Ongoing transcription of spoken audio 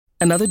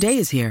Another day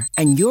is here,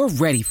 and you're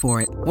ready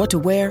for it. What to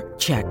wear?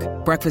 Check.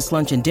 Breakfast,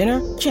 lunch, and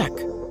dinner? Check.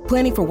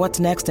 Planning for what's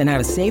next and how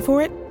to save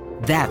for it?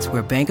 That's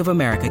where Bank of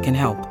America can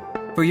help.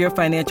 For your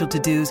financial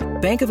to-dos,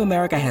 Bank of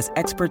America has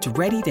experts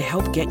ready to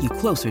help get you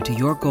closer to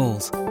your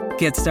goals.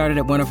 Get started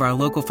at one of our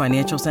local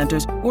financial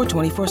centers or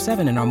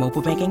 24/7 in our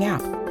mobile banking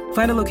app.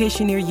 Find a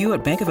location near you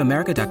at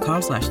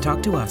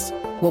bankofamerica.com/talktous.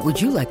 What would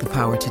you like the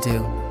power to do?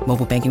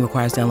 Mobile banking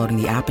requires downloading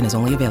the app and is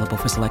only available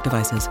for select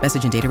devices.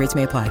 Message and data rates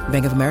may apply.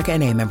 Bank of America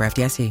N.A., member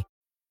FDIC.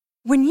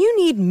 When you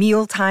need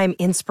mealtime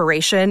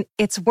inspiration,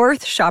 it's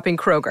worth shopping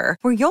Kroger,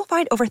 where you'll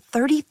find over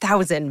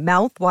 30,000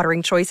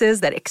 mouth-watering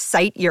choices that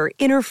excite your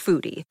inner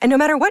foodie. And no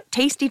matter what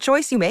tasty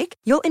choice you make,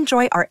 you'll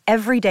enjoy our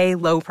everyday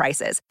low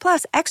prices,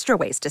 plus extra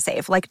ways to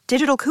save, like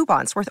digital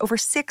coupons worth over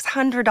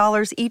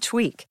 $600 each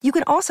week. You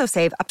can also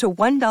save up to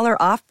 $1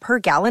 off per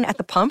gallon at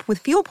the pump with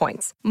fuel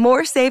points.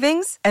 More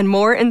savings and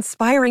more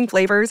inspiring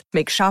flavors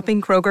make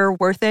shopping Kroger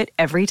worth it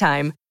every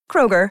time.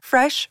 Kroger,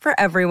 fresh for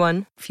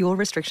everyone. Fuel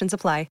restrictions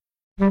apply.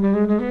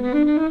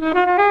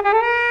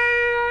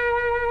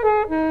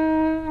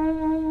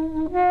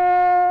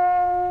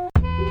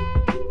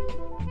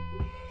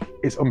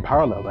 It's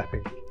unparalleled, I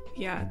think.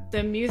 Yeah,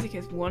 the music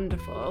is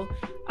wonderful.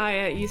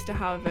 I used to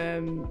have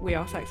We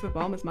Are Sex with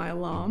Bomb as my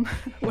alarm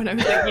when I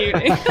was at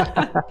uni.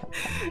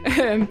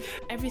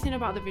 Everything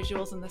about the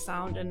visuals and the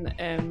sound and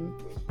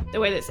the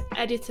way that's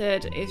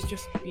edited is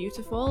just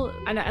beautiful.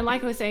 And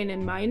like I was saying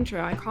in my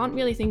intro, I can't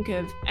really think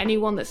of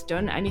anyone that's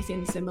done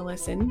anything similar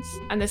since.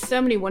 And there's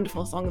so many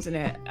wonderful songs in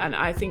it. And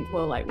I think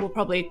we'll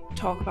probably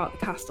talk about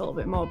the cast a little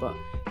bit more, but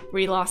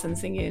Brie Larson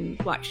singing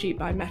Black Sheep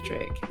by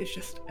Metric is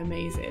just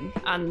amazing.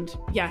 And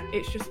yeah,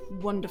 it's just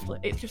wonderful.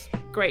 It's just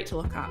great to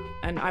look at.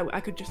 And I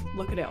could just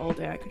look at it all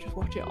day. I could just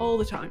watch it all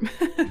the time.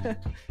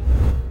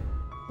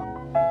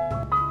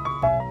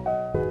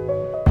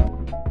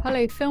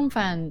 Hello, film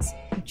fans.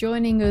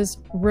 Joining us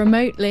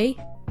remotely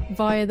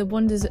via the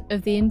wonders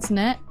of the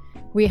internet,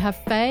 we have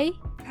Faye.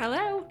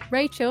 Hello.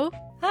 Rachel.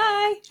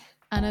 Hi.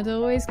 And as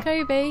always,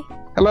 Kobe.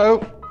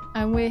 Hello.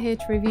 And we're here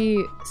to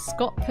review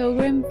Scott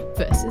Pilgrim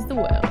versus the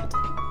World.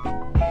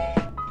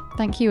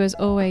 Thank you, as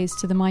always,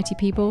 to the mighty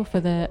people for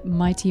the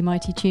mighty,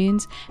 mighty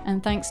tunes.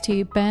 And thanks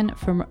to Ben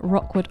from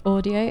Rockwood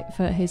Audio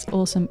for his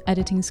awesome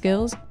editing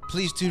skills.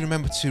 Please do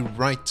remember to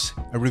write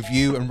a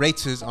review and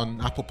rate us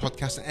on Apple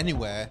Podcasts and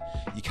anywhere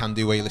you can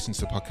do where you listen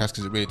to the podcast,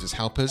 because it really does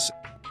help us.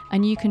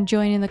 And you can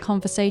join in the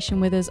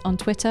conversation with us on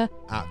Twitter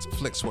at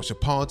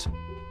FlixWatcherPod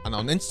and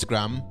on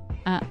Instagram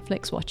at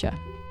FlixWatcher.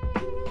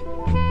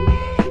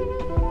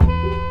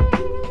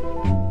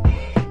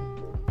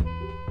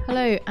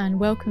 Hello and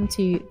welcome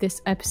to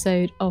this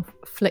episode of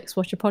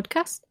FlixWatcher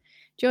Podcast.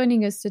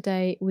 Joining us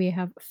today we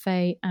have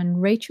Faye and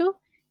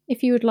Rachel.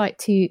 If you would like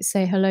to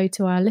say hello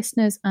to our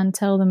listeners and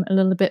tell them a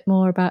little bit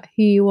more about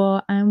who you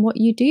are and what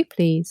you do,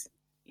 please.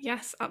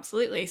 Yes,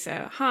 absolutely.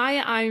 So, hi,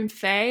 I'm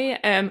Faye.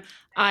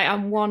 I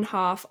am one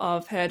half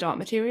of Her Dark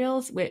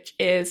Materials, which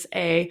is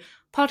a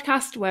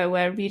podcast where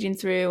we're reading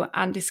through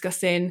and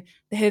discussing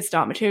the His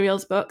Dark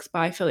Materials books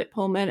by Philip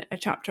Pullman, a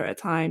chapter at a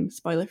time,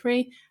 spoiler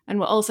free. And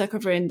we're also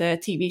covering the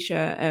TV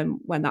show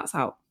when that's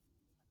out.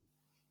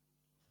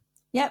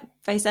 Yep,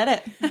 Faye said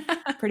it.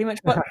 Pretty much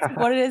what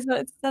it is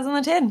that it says on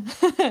the tin.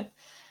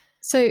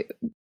 So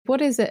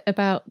what is it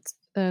about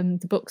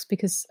the books?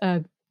 Because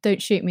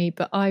don't shoot me,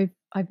 but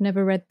I've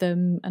never read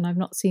them and I've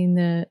not seen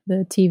the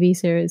TV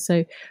series.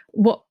 So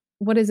what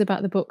is it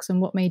about the books and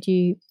what made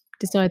you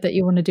decide that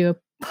you want to do a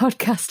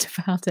podcast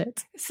about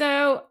it?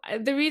 So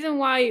the reason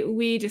why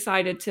we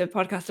decided to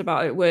podcast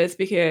about it was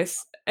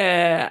because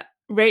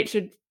Rach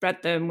had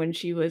read them when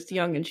she was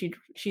young and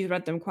she's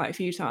read them quite a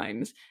few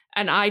times,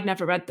 and I'd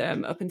never read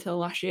them up until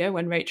last year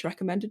when Rach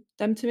recommended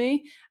them to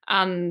me.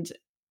 And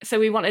so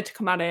we wanted to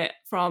come at it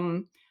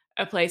from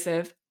a place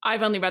of,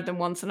 I've only read them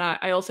once and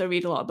I also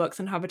read a lot of books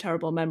and have a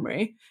terrible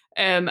memory,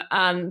 and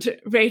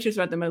Rach has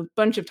read them a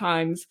bunch of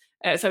times,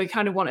 so we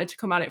kind of wanted to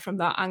come at it from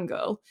that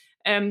angle.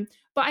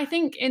 But I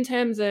think in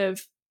terms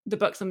of the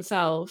books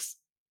themselves,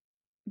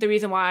 the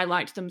reason why I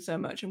liked them so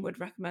much and would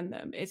recommend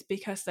them is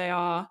because they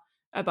are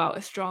about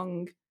a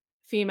strong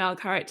female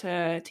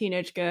character,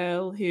 teenage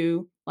girl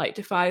who like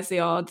defies the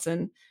odds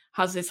and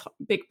has this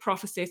big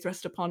prophecy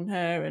thrust upon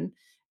her. And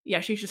yeah,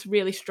 she's just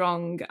really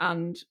strong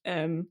and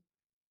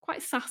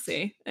quite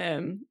sassy.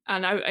 And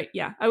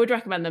I would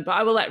recommend them, but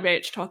I will let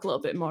Rach talk a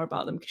little bit more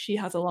about them because she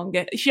has a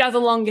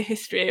longer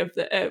history of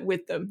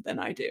with them than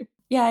I do.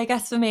 Yeah, I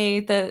guess for me,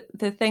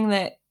 the thing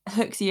that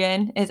hooks you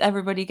in is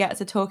everybody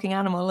gets a talking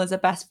animal as a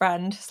best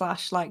friend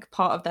 / like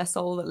part of their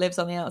soul that lives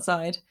on the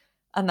outside.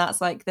 And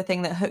that's like the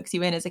thing that hooks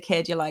you in as a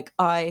kid. You're like,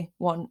 I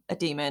want a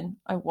demon.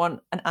 I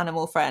want an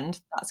animal friend.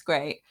 That's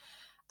great.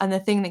 And the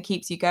thing that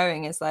keeps you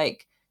going is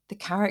like the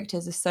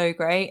characters are so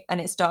great,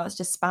 and it starts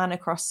to span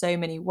across so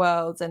many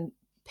worlds and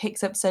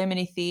picks up so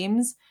many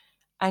themes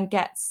and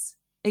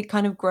it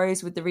kind of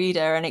grows with the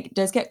reader, and it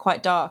does get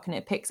quite dark and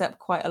it picks up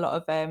quite a lot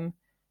of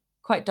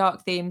quite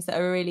dark themes that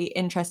are really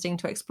interesting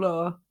to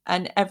explore.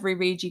 And every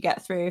read you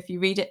get through, if you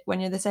read it when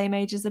you're the same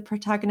age as the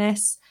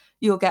protagonists,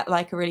 you'll get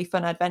like a really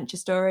fun adventure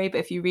story. But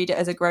if you read it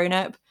as a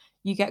grown-up,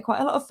 you get quite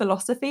a lot of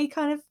philosophy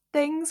kind of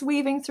things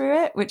weaving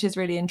through it, which is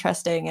really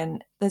interesting.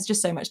 And there's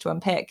just so much to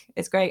unpick.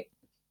 It's great.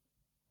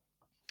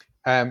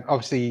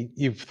 Obviously,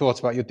 you've thought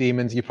about your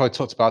demons. You probably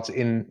talked about it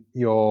in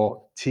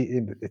your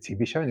in the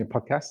TV show, in your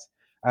podcast.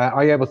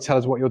 Are you able to tell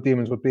us what your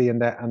demons would be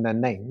and their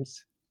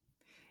names?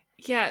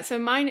 Yeah, so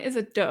mine is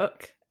a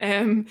duck.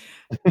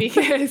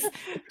 Because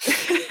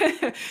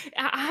I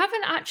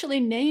haven't actually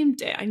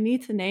named it. I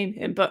need to name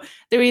him. But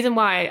the reason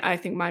why I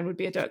think mine would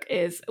be a duck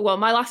is, well,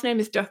 my last name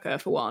is Ducker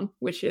for one,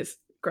 which is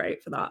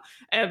great for that.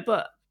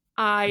 But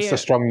it's a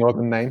strong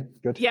northern name.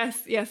 Good.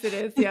 Yes, it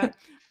is. Yeah.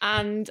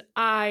 And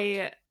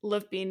I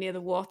love being near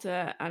the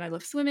water, and I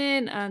love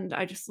swimming, and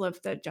I just love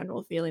the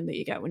general feeling that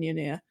you get when you're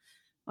near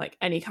like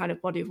any kind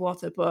of body of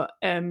water. But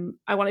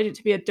I wanted it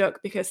to be a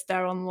duck because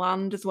they're on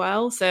land as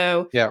well.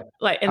 So yeah,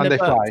 like in and the they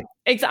books, fly.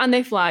 And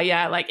they fly.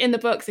 Yeah, like in the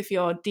books, if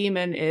your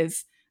demon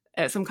is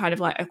some kind of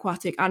like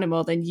aquatic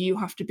animal, then you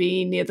have to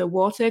be near the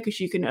water because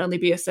you can only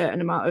be a certain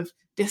amount of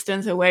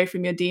distance away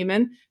from your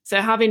demon.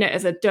 So having it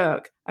as a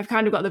duck, I've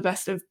kind of got the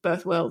best of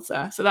both worlds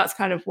there. So that's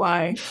kind of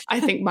why I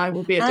think mine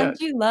will be a duck. And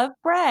you love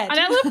bread. And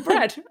I love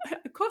bread.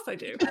 Of course I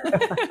do.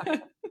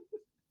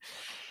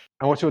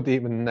 And what's your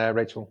demon,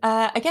 Rachel?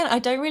 Again, I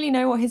don't really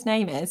know what his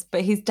name is,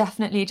 but he's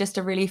definitely just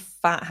a really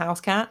fat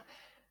house cat.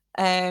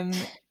 A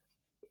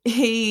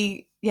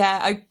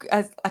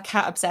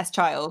cat obsessed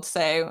child.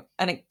 So,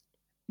 and it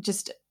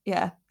just,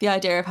 the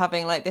idea of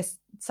having like this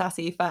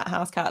sassy fat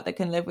house cat that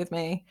can live with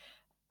me,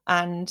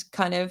 and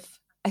kind of,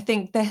 I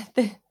think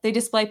they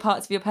display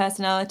parts of your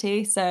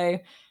personality. So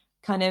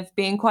kind of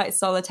being quite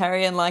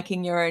solitary and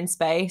liking your own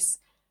space,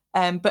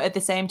 but at the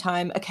same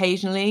time,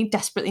 occasionally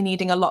desperately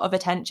needing a lot of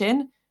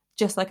attention.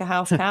 Just like a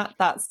house cat.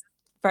 That's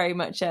very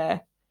much it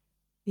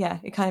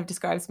kind of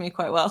describes me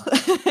quite well.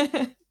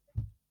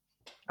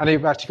 And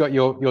you've actually got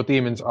your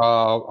demons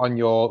are on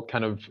your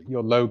kind of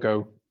your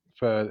logo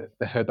for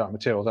the Her Dark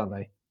Materials, aren't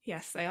they?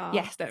 Yes, they are.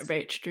 Yes, that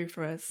Rach drew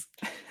for us.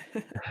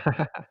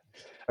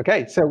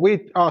 Okay, so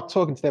we are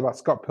talking today about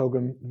Scott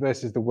Pilgrim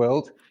versus the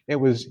World. It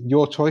was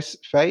your choice,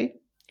 Faye.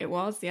 It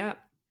was, yeah.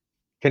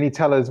 Can you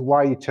tell us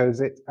why you chose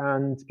it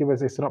and give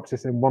us a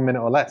synopsis in 1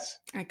 minute or less?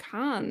 I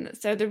can.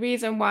 So the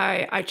reason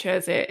why I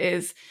chose it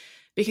is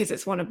because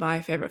it's one of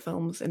my favourite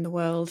films in the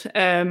world.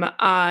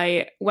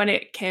 When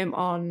it came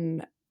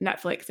on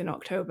Netflix in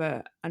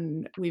October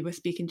and we were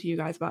speaking to you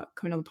guys about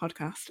coming on the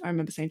podcast, I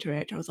remember saying to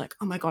Rach, I was like,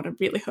 oh my God, I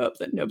really hope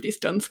that nobody's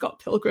done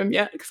Scott Pilgrim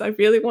yet because I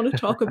really want to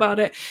talk about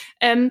it.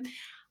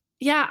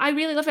 Yeah, I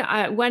really love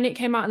it. When it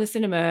came out in the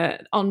cinema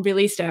on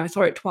release day, I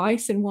saw it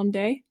twice in one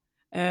day.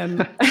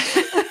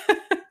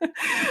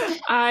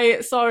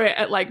 I saw it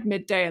at like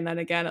midday and then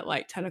again at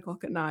like 10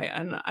 o'clock at night,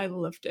 and I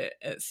loved it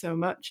so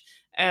much.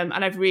 And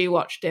I've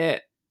rewatched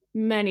it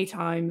many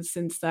times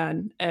since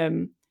then.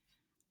 And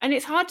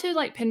it's hard to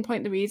like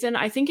pinpoint the reason.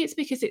 I think it's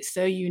because it's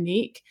so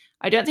unique.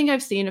 I don't think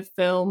I've seen a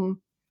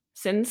film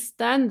since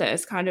then that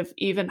has kind of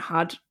even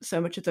had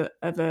so much of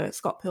a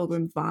Scott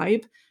Pilgrim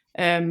vibe.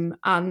 And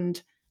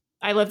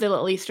I love the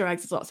little Easter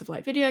eggs. There's lots of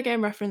like video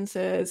game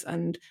references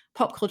and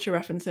pop culture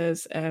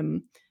references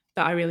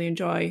that I really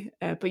enjoy.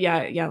 But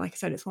yeah, like I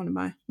said, it's one of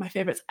my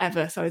favorites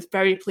ever. So I was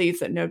very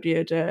pleased that nobody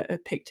had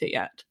picked it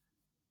yet.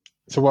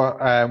 So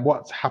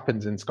what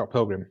happens in Scott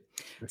Pilgrim?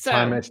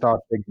 Time it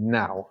starting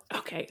now.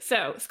 Okay,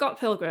 so Scott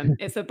Pilgrim,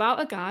 it's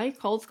about a guy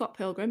called Scott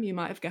Pilgrim. You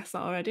might have guessed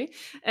that already.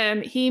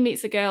 He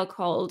meets a girl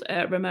called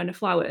Ramona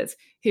Flowers,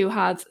 who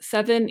has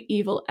 7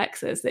 evil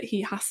exes that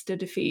he has to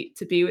defeat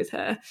to be with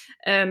her.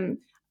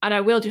 And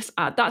I will just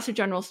add, that's a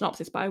general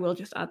synopsis, but I will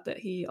just add that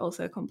he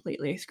also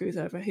completely screws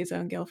over his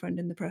own girlfriend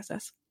in the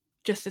process.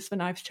 Justice for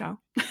Knives Chow.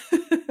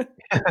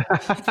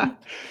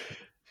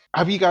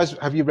 Have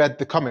you read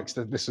the comics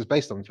that this was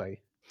based on,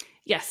 Faye?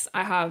 Yes,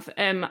 I have.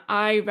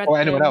 I read Or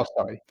anyone else,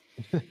 sorry.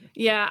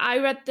 Yeah, I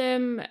read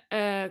them,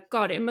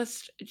 it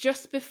must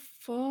just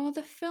before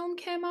the film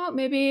came out,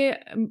 maybe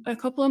a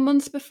couple of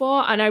months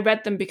before, and I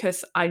read them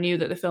because I knew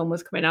that the film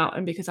was coming out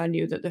and because I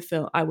knew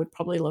that I would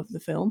probably love the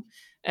film.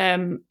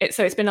 So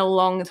it's been a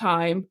long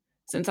time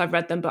since I've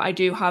read them, but I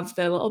do have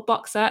the little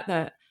box set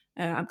that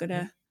I'm going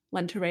to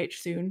lend to Rach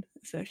soon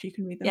so she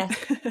can read them.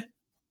 Yes.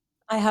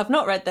 I have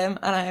not read them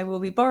and I will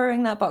be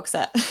borrowing that box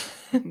set.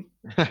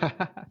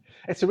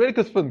 It's a really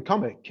good fun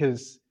comic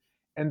because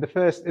one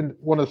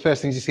of the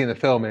first things you see in the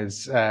film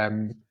is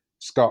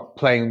Scott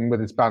playing with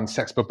his band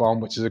Sex Bomb,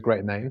 which is a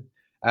great name.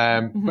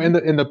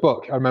 But in the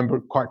book, I remember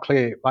quite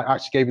clearly, I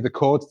actually gave you the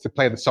chords to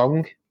play the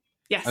song.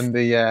 Yes. And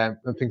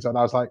and things like that.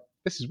 I was like,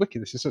 this is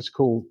wicked. This is such a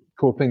cool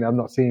thing that I've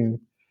not seen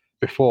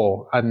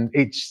before. And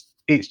each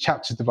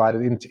chapter is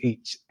divided into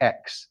each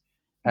X.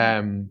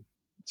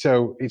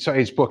 So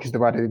each book is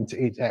divided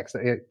into each X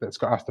that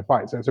Scott has to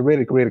fight. So it's a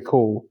really, really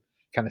cool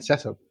kind of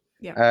setup.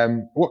 Yeah.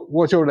 What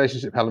was your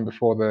relationship, Helen,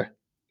 before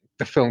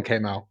the film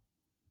came out?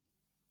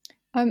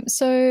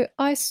 So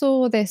I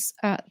saw this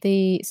at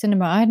the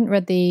cinema. I hadn't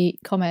read the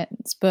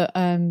comments, but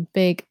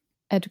big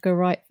Edgar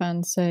Wright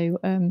fan, so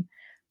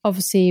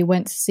obviously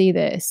went to see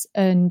this,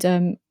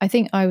 and I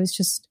think I was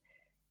just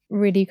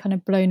really kind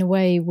of blown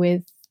away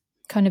with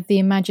kind of the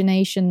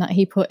imagination that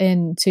he put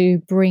in to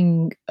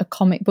bring a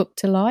comic book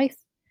to life.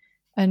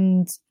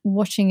 And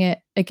watching it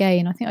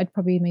again, I think I'd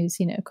probably maybe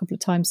seen it a couple of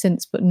times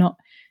since, but not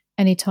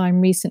any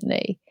time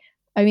recently.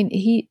 I mean,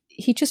 he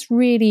just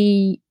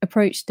really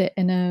approached it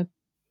in a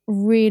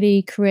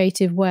really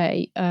creative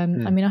way. I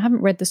mean, I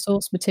haven't read the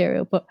source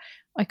material, but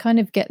I kind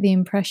of get the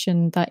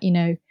impression that, you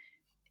know,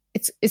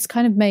 it's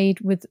kind of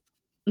made with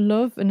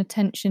love and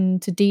attention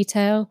to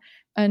detail,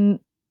 and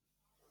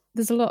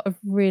there's a lot of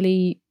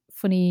really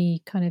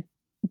funny kind of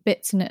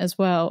bits in it as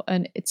well,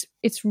 and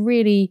it's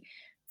really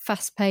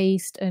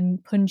fast-paced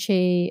and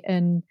punchy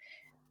and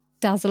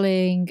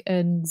dazzling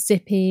and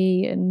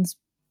zippy, and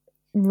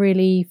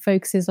really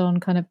focuses on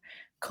kind of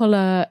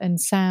color and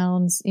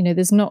sounds. You know,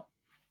 there's not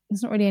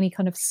really any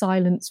kind of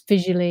silence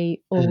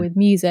visually or with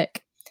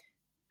music.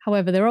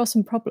 However, there are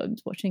some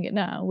problems watching it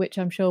now, which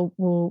I'm sure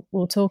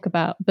we'll talk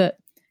about. But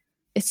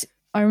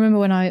I remember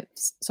when I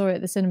saw it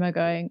at the cinema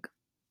going,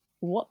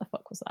 what the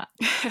fuck was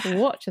that?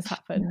 What just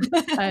happened?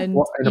 And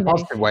what, in a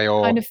positive way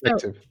or kind of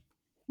negative?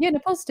 Yeah, in a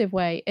positive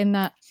way, in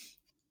that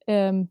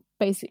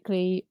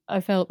basically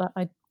I felt that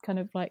I'd kind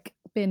of like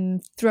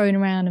been thrown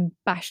around and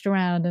bashed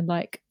around, and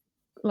like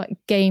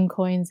game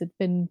coins had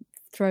been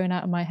thrown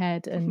out of my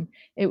head, and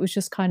it was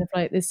just kind of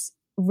like this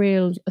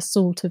real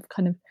assault of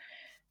kind of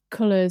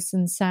colours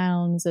and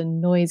sounds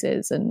and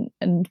noises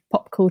and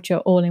pop culture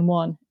all in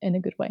one, in a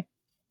good way.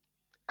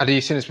 Had you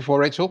seen this before,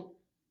 Rachel?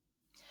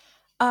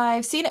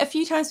 I've seen it a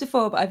few times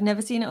before, but I've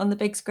never seen it on the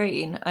big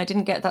screen. I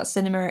didn't get that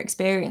cinema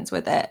experience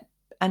with it.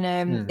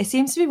 And it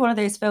seems to be one of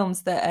those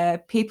films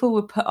that people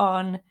would put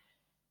on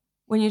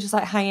when you're just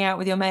like hanging out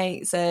with your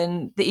mates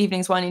and the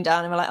evening's winding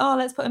down and we're like, oh,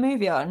 let's put a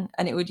movie on.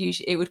 And it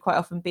would quite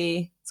often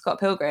be Scott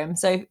Pilgrim.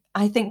 So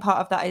I think part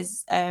of that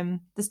is the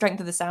strength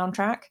of the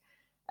soundtrack.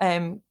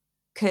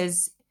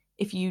 Because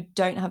if you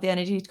don't have the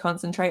energy to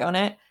concentrate on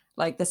it,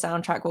 like the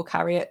soundtrack will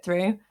carry it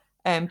through.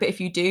 But if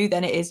you do,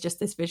 then it is just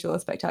this visual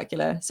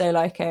spectacular. So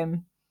like,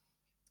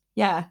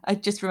 yeah, I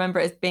just remember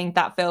it as being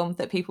that film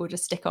that people would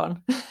just stick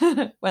on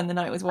when the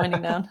night was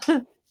winding down.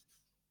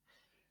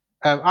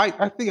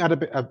 I think I had a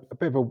bit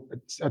of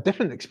a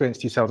different experience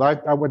to yourselves.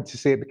 I went to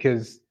see it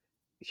because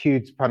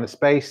huge fan of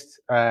Spaced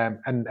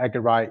and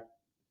Edgar Wright.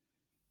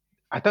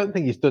 I don't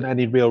think he's done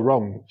any real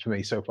wrong for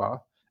me so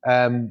far.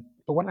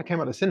 But when I came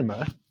out of the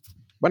cinema,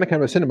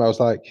 I was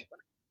like,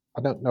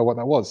 I don't know what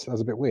that was. That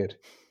was a bit weird.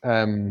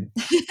 I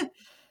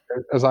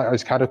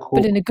was kind of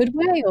cool, but in a good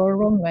way or a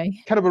wrong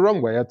way? Kind of a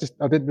wrong way. It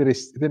didn't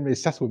really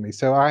settle with me.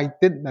 So I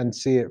didn't then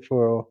see it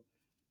for.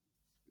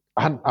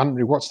 I hadn't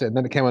rewatched it, and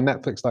then it came on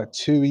Netflix like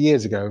 2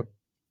 years ago,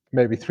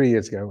 maybe 3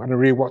 years ago, and I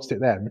rewatched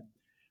it then. And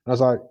I was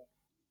like,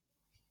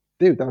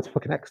 dude, that was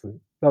fucking excellent.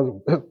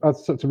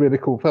 That's such a really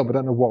cool film. I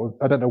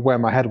don't know where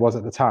my head was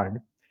at the time,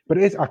 but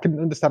it is. I can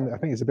understand it. I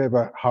think it's a bit of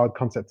a hard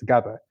concept to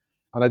gather,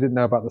 and I didn't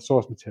know about the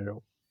source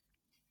material.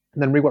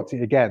 And then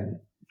rewatching it again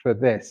for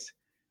this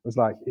was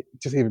like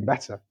just even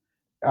better.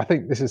 I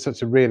think this is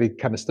such a really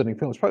kind of stunning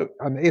film.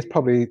 It is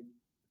probably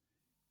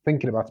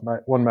thinking about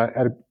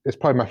it, it's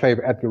probably my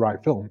favorite Edgar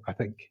Wright film. I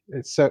think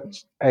it's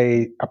such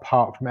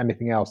apart from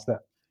anything else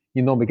that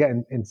you normally get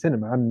in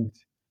cinema, and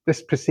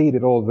this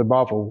preceded all the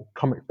Marvel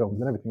comic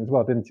films and everything as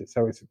well, didn't it?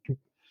 So it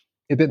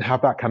didn't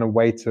have that kind of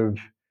weight of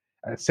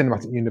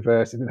cinematic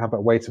universe. It didn't have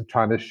that weight of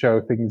trying to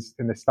show things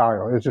in this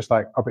style. It was just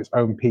like of its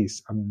own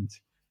piece. And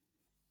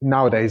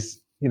nowadays,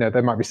 you know,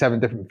 there might be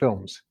 7 different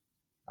films,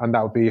 and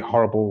that would be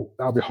horrible.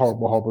 That would be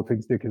horrible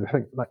thing to do, because I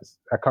think, like,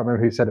 I can't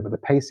remember who said it, but the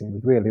pacing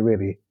was really,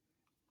 really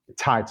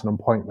tight and on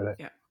point with it.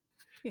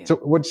 Yeah. So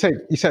what'd you say?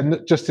 You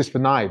said Justice for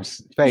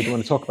Knives. Faye, do you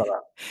want to talk about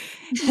that?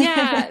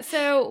 Yeah.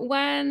 So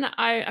when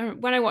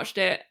I watched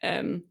it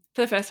for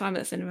the first time at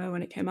the cinema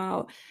when it came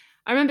out,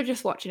 I remember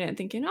just watching it and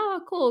thinking,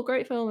 oh, cool,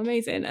 great film,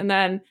 amazing. And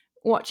then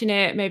watching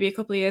it maybe a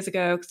couple of years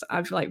ago, because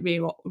I've like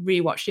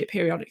rewatched it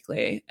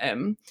periodically,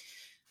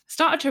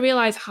 started to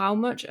realize how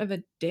much of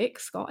a dick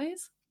Scott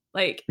is.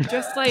 Like,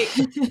 just like,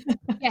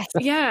 yes,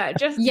 yeah,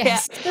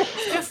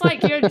 just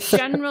like your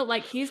general,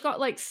 like, he's got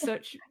like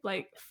such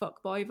like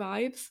fuckboy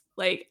vibes.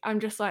 Like, I'm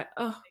just like,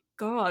 oh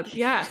god,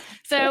 yeah.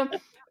 So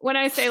when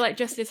I say like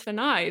Justice for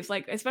Knives,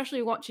 like,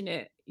 especially watching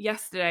it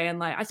yesterday and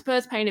like, I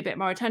suppose paying a bit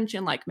more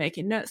attention, like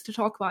making notes to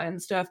talk about it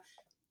and stuff,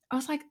 I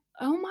was like,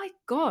 oh my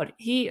god,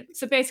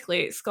 so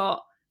basically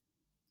Scott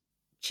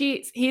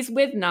cheats. He's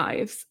with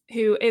Knives,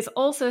 who is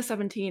also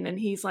 17, and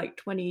he's like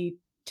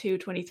 22,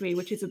 23,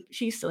 which is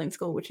she's still in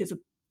school, which is a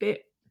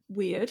bit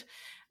weird.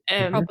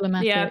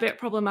 Problematic. Yeah, a bit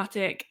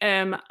problematic.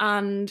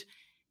 And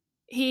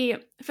he,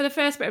 for the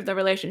first bit of the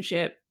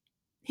relationship,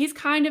 he's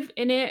kind of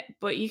in it,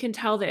 but you can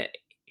tell that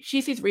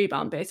she sees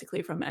rebound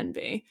basically from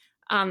envy,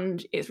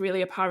 and it's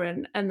really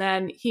apparent. And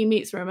then he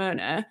meets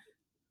Ramona,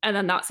 and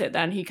then that's it.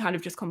 Then he kind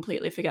of just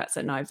completely forgets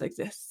that Knives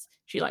exists.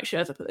 she like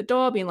shows up at the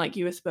door being like,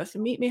 you were supposed to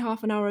meet me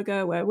half an hour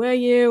ago, where were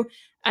you?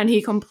 And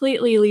he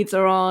completely leads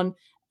her on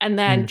and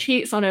then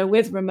cheats on her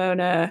with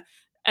Ramona,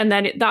 and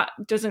then that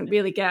doesn't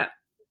really get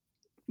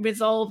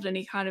resolved, and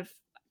he kind of,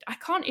 I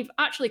can't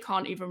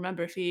even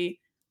remember if he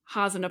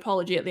has an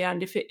apology at the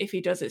end. If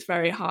he does, it's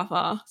very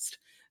half-assed.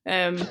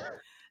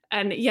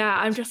 And yeah,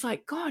 I'm just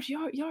like, God,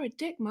 you're a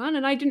dick, man.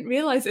 And I didn't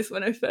realize this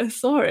when I first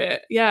saw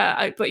it.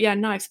 But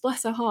Knives,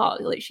 bless her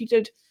heart. Like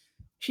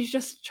she's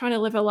just trying to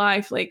live her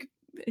life. Like,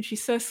 and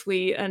she's so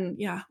sweet. And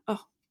yeah,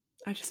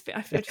 I just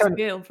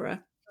feel for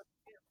her.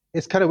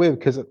 It's kind of weird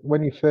because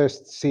when you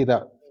first see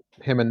that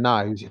him and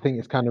Knives, you think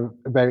it's kind of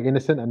very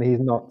innocent, and he's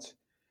not.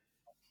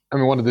 I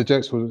mean, one of the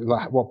jokes was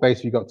like, "What base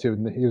have you got to?"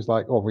 And he was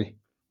like, "Oh, we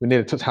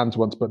nearly touched hands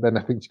once, but then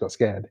I think she got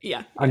scared."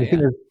 Yeah, and you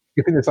think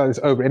there's like this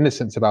over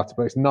innocence about it,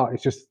 but it's not.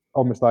 It's just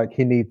almost like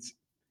he needs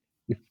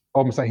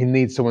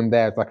someone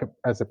there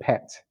as a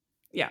pet.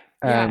 Yeah.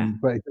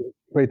 But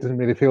he doesn't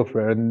really feel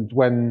for her. And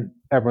when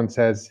everyone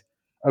says,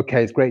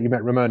 "Okay, it's great you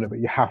met Ramona, but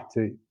you have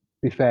to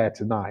be fair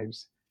to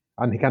Knives,"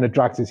 and he kind of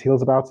drags his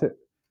heels about it.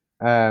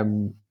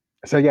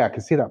 So yeah, I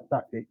can see that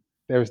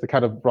there is the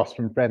kind of Ross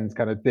from Friends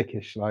kind of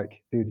dickish,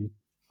 like, dude,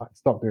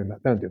 stop doing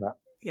that. Don't do that.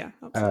 Yeah,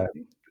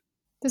 absolutely.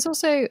 There's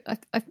also,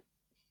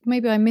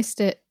 maybe I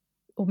missed it,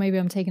 or maybe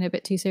I'm taking it a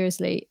bit too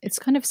seriously. It's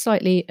kind of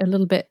slightly a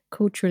little bit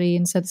culturally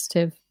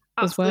insensitive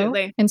as well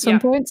in some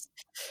points,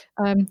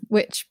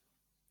 which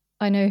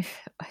I know,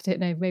 I don't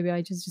know, maybe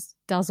I just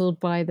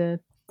dazzled by the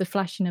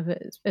flashing of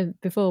it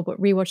before,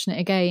 but rewatching it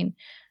again,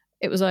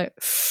 it was like,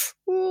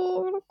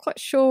 I'm not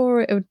quite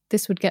sure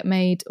this would get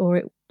made,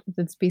 or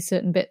there'd be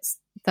certain bits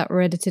that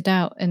were edited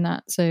out in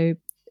that. So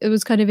it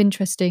was kind of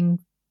interesting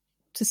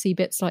to see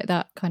bits like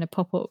that kind of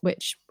pop up,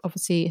 which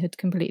obviously had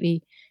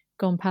completely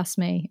gone past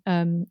me.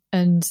 And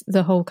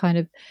the whole kind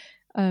of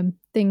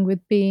thing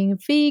with being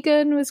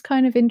vegan was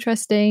kind of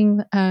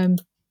interesting. You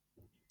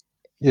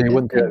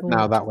wouldn't do it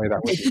now that way.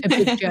 That was a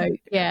big joke.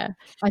 Yeah,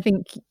 I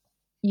think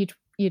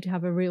you'd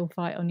have a real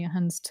fight on your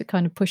hands to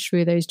kind of push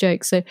through those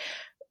jokes. So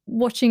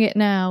watching it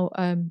now,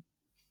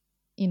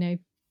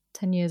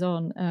 10 years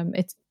on,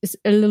 it's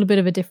a little bit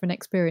of a different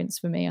experience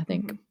for me, I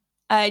think.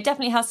 It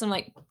definitely has some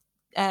like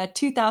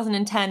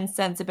 2010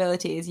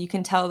 sensibilities. You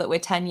can tell that we're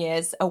 10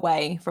 years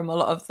away from a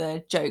lot of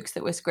the jokes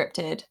that were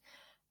scripted,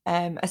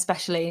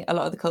 especially a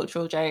lot of the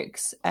cultural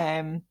jokes,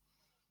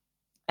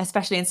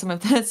 especially in some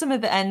of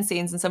the end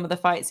scenes and some of the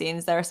fight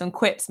scenes. There are some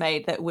quips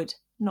made that would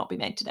not be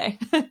made today.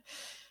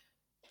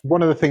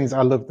 One of the things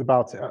I loved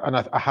about it, and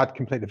I had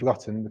completely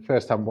forgotten the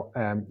first time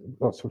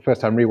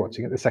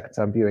rewatching it, the second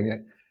time viewing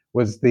it,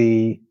 was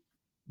the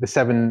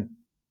 7.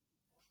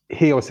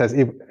 He always says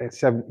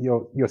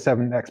your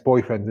 7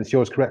 ex-boyfriends, and she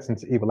always corrects them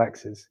to evil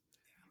exes,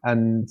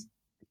 and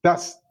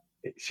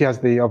she has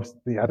the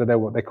I don't know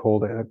what they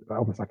called it,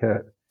 almost like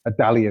a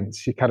dalliance.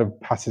 She kind of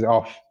passes it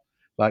off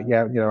like,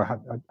 I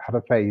had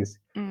a phase.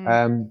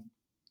 But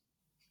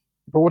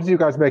what do you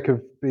guys make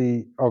of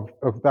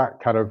that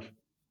kind of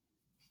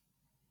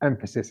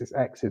emphasis? It's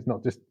exes,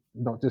 not just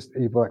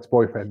evil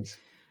ex-boyfriends.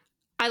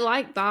 I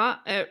like that.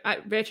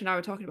 Rach and I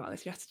were talking about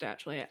this yesterday,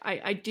 actually.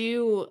 I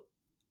do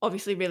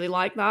obviously really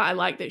like that. I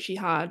like that she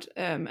had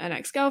an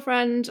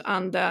ex-girlfriend,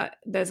 and that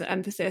there's an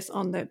emphasis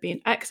on there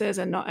being exes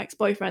and not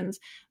ex-boyfriends.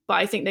 But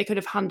I think they could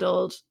have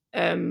handled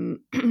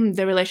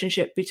the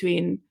relationship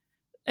between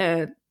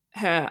her,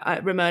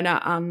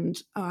 Ramona, and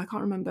I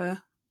can't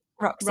remember,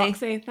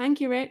 Roxy. Thank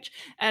you, Rach.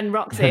 And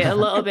Roxy a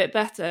little bit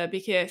better,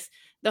 because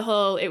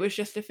it was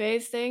just a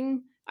phase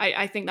thing.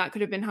 I think that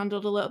could have been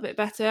handled a little bit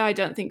better. I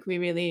don't think we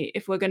really,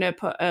 if we're going to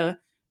put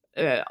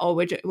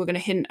we're going to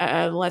hint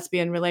at a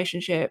lesbian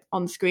relationship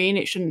on screen,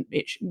 it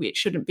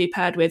shouldn't be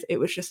paired with it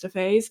was just a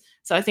phase.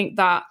 So I think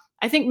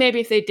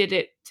maybe if they did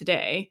it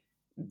today,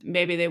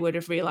 maybe they would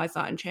have realized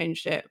that and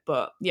changed it.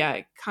 But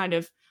yeah,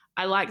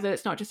 I like that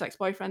it's not just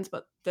ex-boyfriends,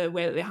 but the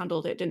way that they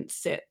handled it didn't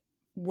sit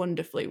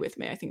wonderfully with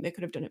me. I think they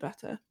could have done it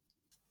better.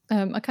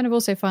 I kind of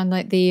also find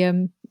like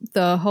the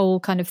whole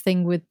kind of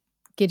thing with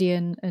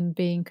Gideon and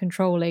being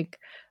controlling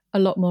a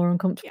lot more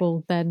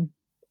uncomfortable than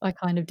I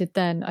kind of did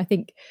then. I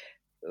think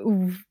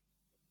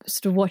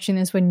sort of watching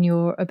this when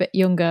you're a bit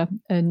younger,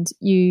 and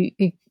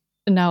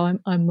now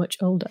I'm much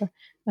older,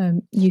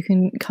 you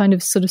can kind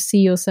of sort of see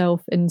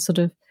yourself in sort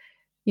of,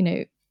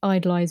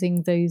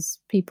 idolizing those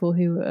people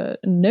who are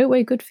no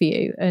way good for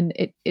you, and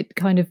it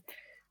kind of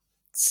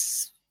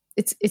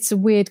it's a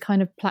weird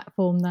kind of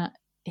platform that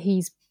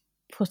he's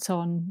put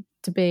on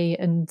to be,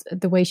 and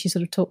the way she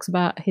sort of talks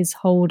about his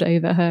hold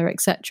over her,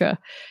 etc.,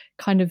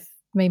 kind of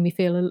made me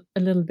feel a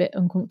little bit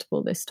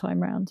uncomfortable this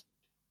time round.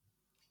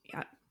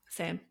 Yeah,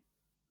 same.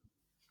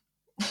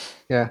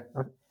 Yeah.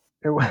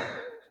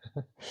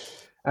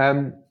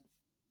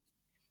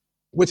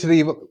 Which of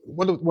the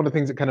one of the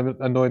things that kind of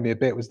annoyed me a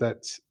bit was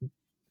that,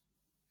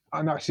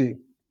 and actually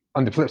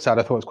on the flip side,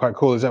 I thought it was quite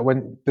cool, is that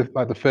when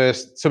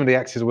some of the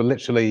exes were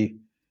literally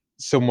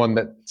someone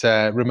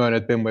that Ramona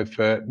had been with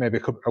for maybe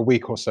a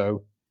week or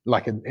so,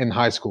 like in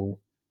high school.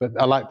 But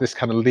I like this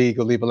kind of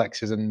legal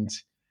exes, and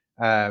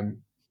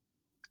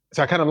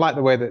So I kind of like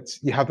the way that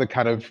you have the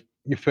kind of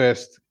your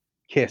first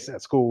kiss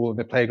at school in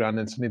the playground,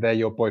 and suddenly they're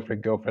your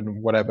boyfriend,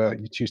 girlfriend, whatever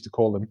you choose to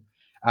call them.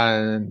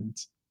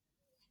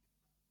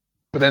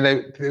 But then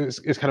it was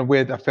kind of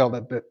weird. I felt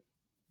that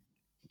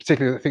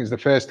particularly, I think it was the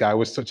first guy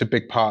was such a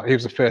big part. He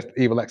was the first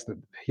evil ex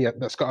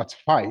that Scott had to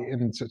fight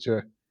in such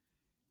a.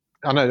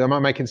 I know, am I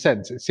making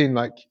sense? It seemed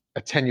like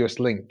a tenuous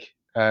link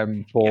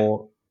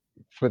for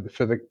the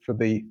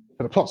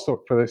plot story,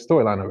 for the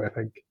storyline of it. I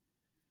think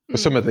for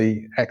some of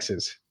the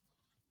exes.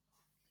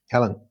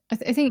 Helen, I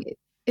think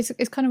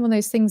it's kind of one of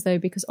those things though,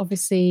 because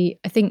obviously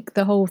I think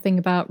the whole thing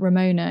about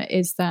Ramona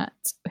is that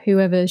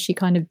whoever she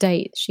kind of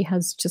dates, she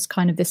has just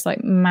kind of this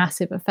like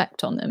massive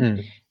effect on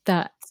them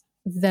that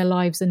their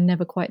lives are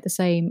never quite the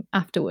same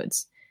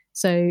afterwards.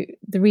 So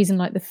the reason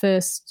like the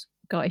first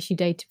guy she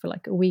dated for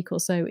like a week or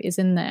so is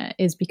in there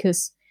is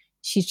because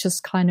she's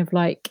just kind of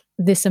like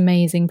this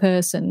amazing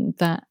person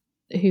that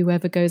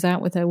whoever goes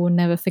out with her will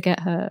never forget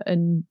her,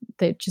 and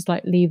they just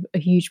like leave a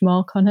huge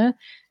mark on her.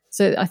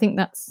 So I think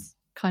that's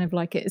kind of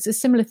like it. It's a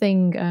similar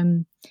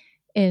thing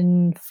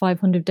in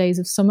 500 Days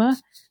of Summer,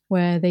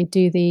 where they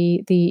do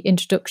the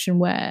introduction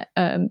where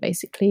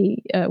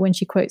basically when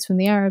she quotes from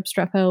the Arab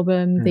Strap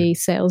album, the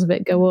sales of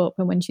it go up,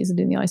 and when she's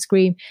doing the ice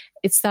cream,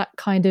 it's that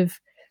kind of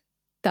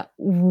that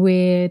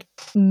weird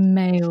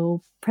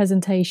male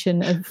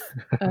presentation of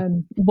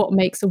what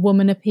makes a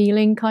woman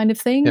appealing kind of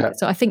thing. Yeah.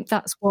 So I think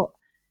that's what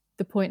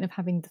the point of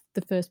having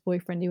the first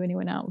boyfriend who only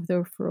went out with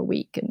her for a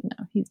week and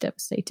now he's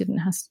devastated and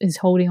is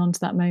holding on to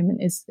that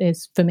moment is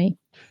for me.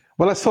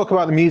 Well, let's talk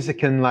about the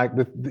music and like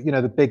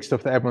the big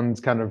stuff that everyone's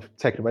kind of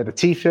taken away. The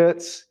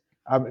t-shirts.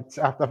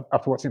 After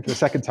watching it for the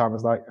second time, I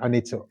was like, I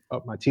need to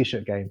up my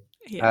t-shirt game.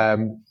 Yeah.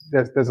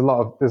 There's a lot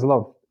of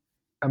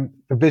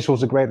the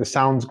visuals are great, the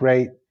sound's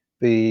great,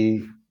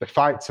 the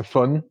fights are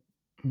fun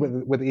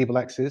with the evil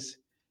exes.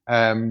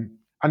 In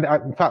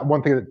fact,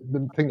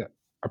 the thing that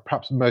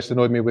perhaps most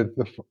annoyed me with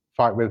the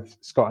fight with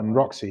Scott and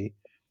Roxy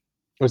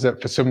was that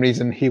for some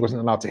reason he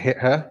wasn't allowed to hit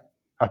her.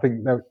 I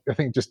think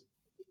just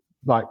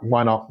like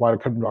why not? Why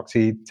couldn't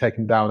Roxy take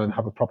him down and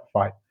have a proper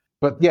fight?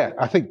 But yeah,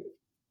 I think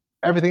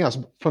everything else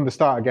from the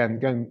start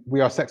again.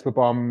 We Are Sex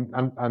Bomb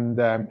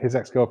and his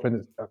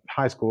ex-girlfriend at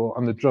high school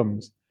on the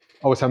drums,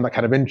 always having that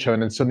kind of intro,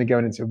 and then suddenly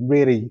going into a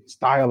really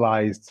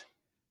stylized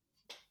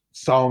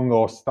song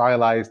or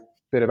stylized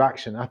bit of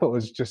action. I thought it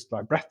was just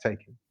like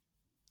breathtaking.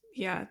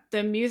 Yeah,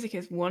 the music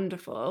is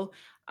wonderful.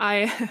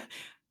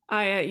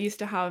 I used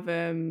to have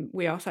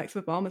We Are Sex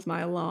Bomb as my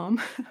alarm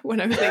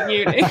when I was at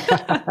uni.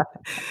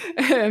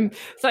 So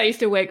that used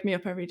to wake me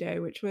up every day,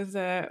 which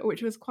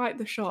was quite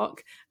the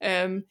shock.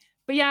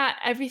 But yeah,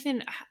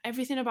 everything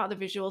about the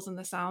visuals and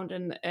the sound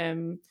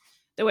and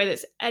the way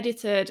that's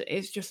edited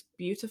is just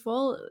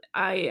beautiful.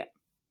 And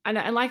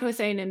like I was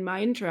saying in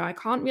my intro, I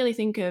can't really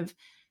think of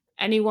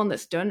anyone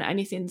that's done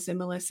anything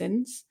similar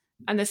since.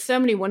 And there's so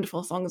many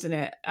wonderful songs in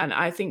it. And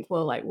I think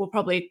we'll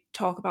probably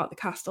talk about the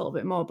cast a little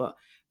bit more, but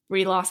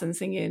Brie Larson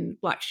singing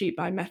Black Sheep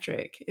by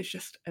Metric is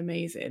just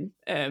amazing.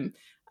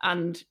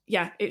 And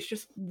yeah, it's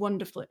just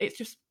wonderful. It's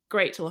just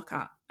great to look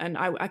at. And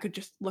I could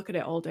just look at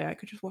it all day. I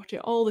could just watch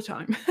it all the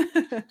time.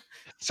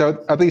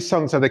 So are these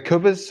songs, are they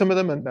covers, some of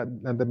them,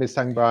 and they've been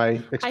sang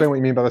by, explain what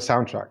you mean by the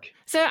soundtrack?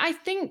 So I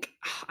think,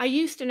 I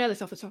used to know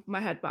this off the top of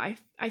my head, but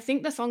I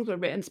think the songs were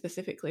written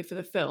specifically for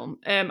the film.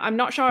 I'm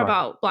not sure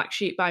about Black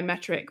Sheep by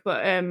Metric,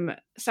 but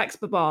Sex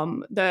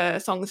Bomb, the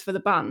songs for the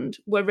band,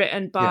 were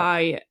written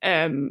by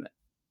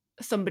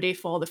somebody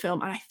for the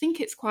film, and I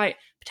think it's quite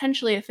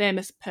potentially a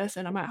famous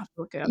person. I might have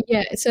to look it up.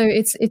 Yeah, so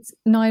it's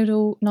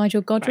Nigel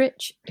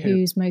Godrich,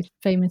 who's most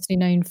famously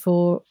known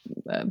for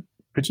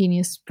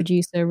Genius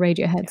producer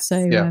Radiohead. Yes. So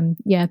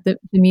the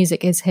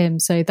music is him.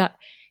 So that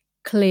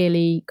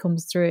clearly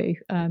comes through.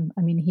 I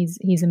mean,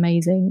 he's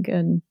amazing,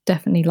 and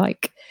definitely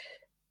like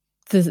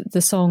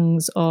the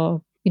songs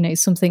are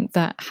something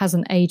that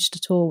hasn't aged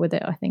at all with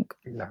it. I think.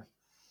 No,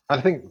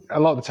 I think a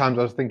lot of the times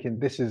I was thinking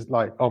this is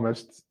like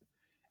almost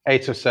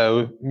 8 or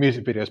so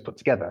music videos put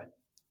together,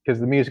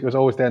 because the music was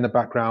always there in the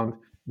background.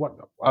 What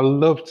I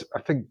loved,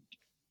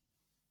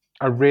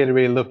 I really,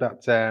 really loved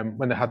that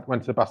when they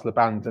went to the Battle of the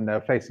Bands and they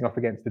were facing off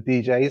against the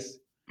DJs.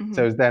 Mm-hmm.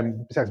 So it was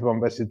them, Sex Bomb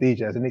versus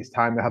DJs, and each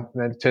time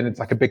they turned into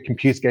like a big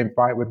computer game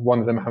fight with one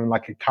of them having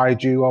like a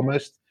kaiju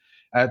almost.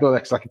 It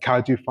looked like a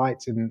kaiju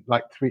fight in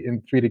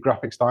 3D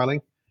graphic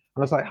styling. And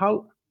I was like,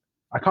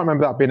 I can't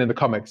remember that being in the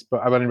comics,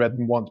 but I've only read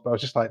them once. But I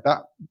was just like,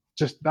 that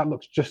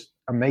looks just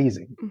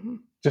amazing. Mm-hmm.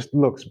 Just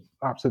looks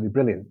absolutely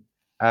brilliant.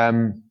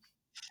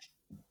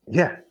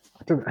 Yeah,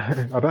 I don't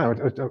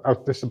know. I was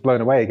just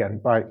blown away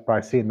again by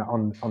seeing that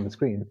on the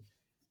screen.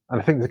 And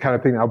I think the kind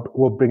of thing that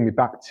will bring me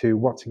back to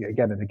watching it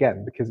again and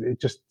again, because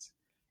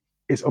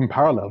it's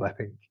unparalleled. I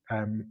think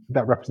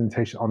that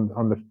representation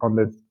on the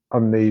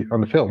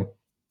film.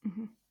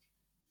 Mm-hmm.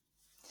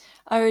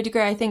 I would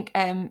agree. I think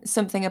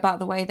something about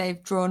the way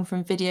they've drawn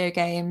from video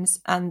games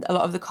and a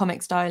lot of the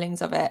comic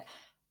stylings of it,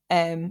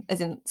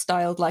 as in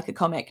styled like a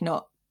comic,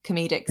 not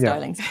comedic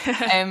stylings.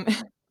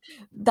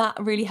 That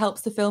really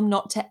helps the film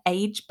not to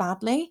age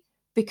badly,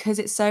 because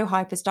it's so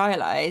hyper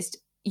stylized.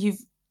 you've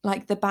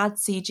like the bad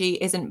CG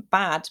isn't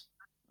bad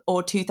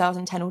or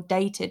 2010 or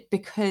dated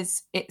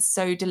because it's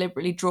so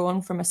deliberately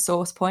drawn from a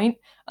source point.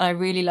 And I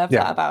really love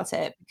that about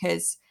it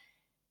because,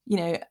 you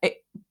know,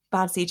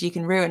 bad CG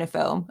can ruin a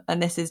film,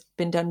 and this has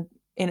been done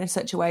in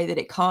such a way that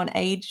it can't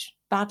age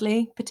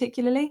badly,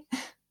 particularly.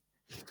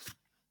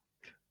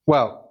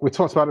 Well, we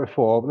talked about it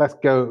before, but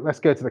let's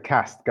go to the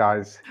cast,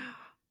 guys.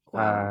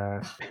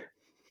 Wow.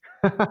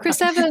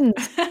 Chris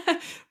Evans,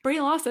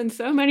 Brie Larson,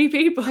 so many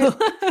people.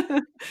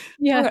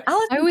 yeah.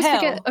 Oh, I always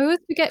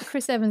forget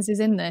Chris Evans is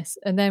in this,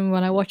 and then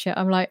when I watch it,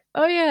 I'm like,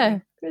 oh yeah,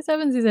 Chris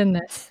Evans is in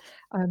this.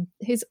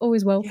 He's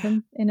always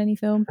welcome in any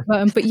film.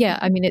 But yeah,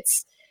 I mean,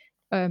 it's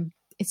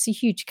a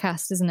huge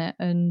cast, isn't it?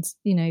 And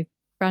you know,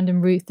 Brandon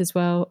Routh as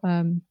well.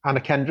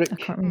 Anna Kendrick. I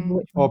can't remember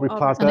which one. Aubrey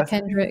Plaza. Anna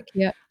Kendrick,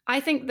 yeah. I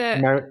think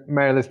that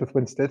Mary Elizabeth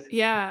Winstead.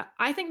 Yeah,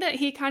 I think that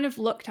he kind of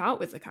lucked out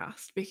with the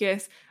cast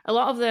because a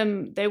lot of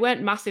them, they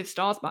weren't massive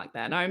stars back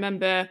then. I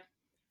remember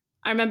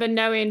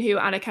knowing who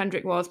Anna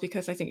Kendrick was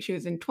because I think she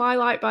was in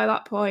Twilight by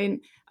that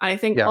point. And I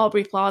think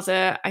Aubrey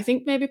Plaza, I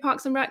think maybe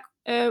Parks and Rec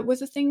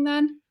was a thing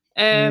then.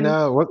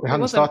 No, it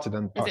hadn't started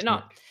then. Is it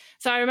not?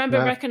 So I remember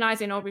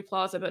recognizing Aubrey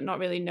Plaza, but not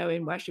really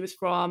knowing where she was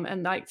from.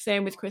 And like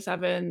same with Chris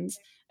Evans.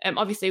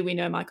 Obviously, we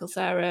know Michael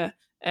Cera.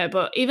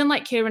 But even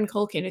like Kieran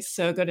Culkin is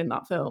so good in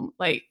that film.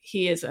 Like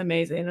he is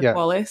amazing as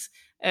Wallace.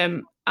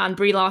 And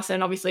Brie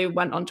Larson obviously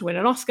went on to win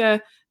an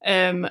Oscar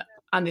and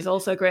is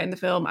also great in the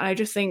film. And I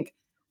just think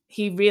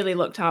he really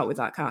looked out with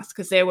that cast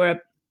because they were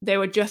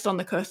just on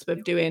the cusp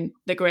of doing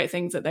the great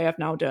things that they have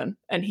now done.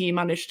 And he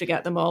managed to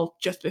get them all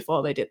just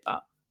before they did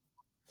that.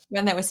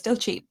 When they were still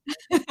cheap.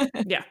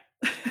 Yeah.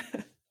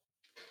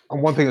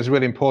 And one thing that's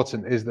really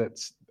important is that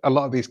a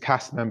lot of these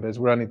cast members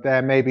were only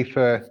there maybe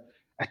for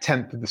a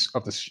tenth of the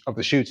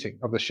shoot.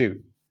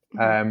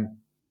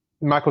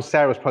 Michael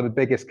Cera was probably the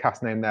biggest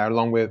cast name there,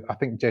 along with I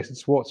think Jason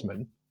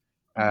Schwartzman,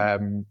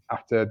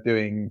 after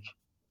doing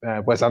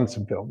Wes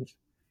Anderson films.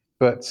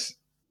 But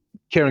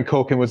Kieran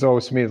Culkin was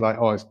always to me like,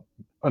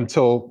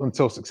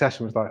 until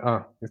Succession was like,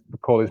 it's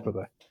Macaulay's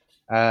brother.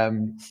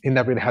 He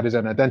never really had his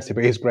own identity,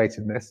 but he's great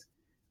in this.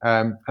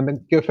 And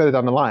then go further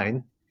down the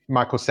line,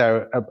 Michael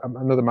Cera,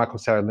 another Michael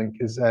Cera link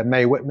is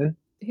Mae Whitman.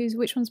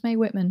 Which one's Mae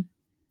Whitman?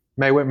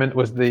 Mae Whitman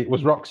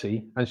was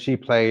Roxy, and she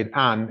played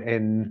Anne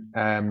in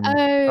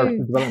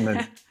Arrested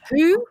Development.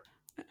 Who?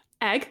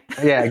 Egg.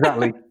 Yeah,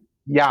 exactly.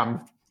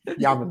 Yam is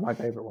my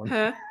favourite one.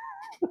 Her.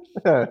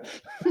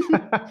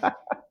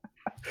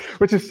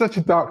 Which is such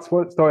a dark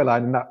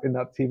storyline in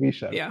that TV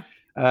show. Yeah.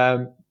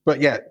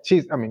 But yeah,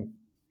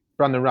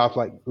 Brandon Routh,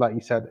 like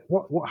you said,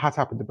 what has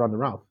happened to Brandon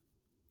Routh?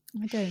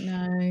 I don't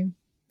know.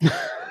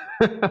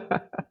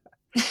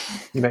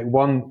 You make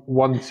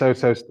one so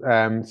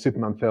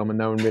Superman film and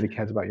no one really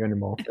cares about you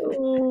anymore.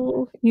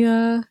 Oh,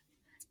 yeah.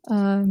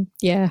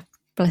 Yeah,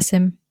 bless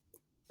him.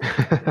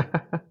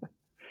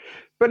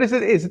 But it's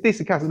a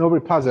decent cast. And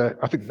Aubrey Plaza,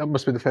 I think that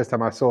must be the first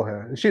time I saw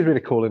her. And she's really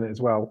cool in it as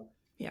well.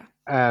 Yeah.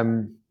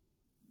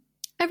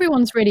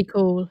 Everyone's really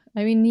cool.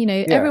 I mean, you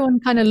know,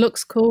 everyone kind of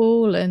looks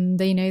cool and,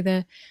 you know,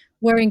 they're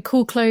wearing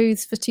cool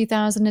clothes for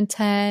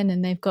 2010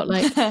 and they've got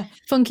like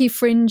funky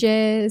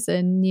fringes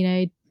and, you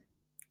know,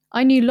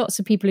 I knew lots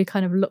of people who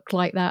kind of looked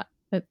like that,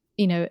 at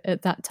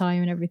that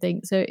time and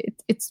everything. So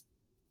it's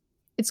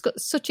got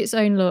such its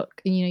own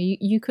look. You know,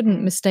 you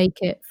couldn't mistake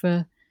it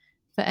for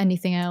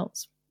anything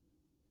else.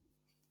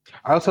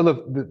 I also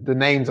love the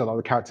names a lot of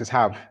the characters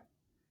have.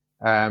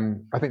 I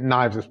think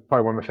Knives is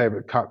probably one of my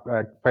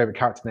favorite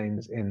character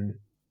names in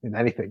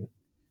anything.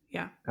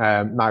 Yeah.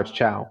 Knives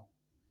Chow.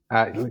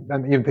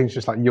 And even things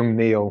just like Young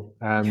Neil.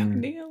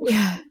 Young Neil.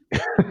 Yeah.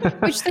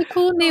 Which they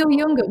call Neil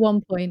Young at one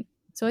point.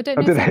 So I don't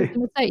know if that's a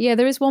mistake. Yeah,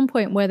 there is one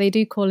point where they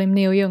do call him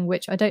Neil Young,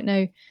 which I don't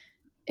know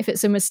if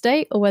it's a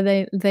mistake or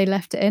whether they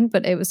left it in,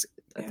 but it's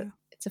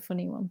a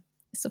funny one.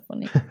 It's a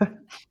funny. Is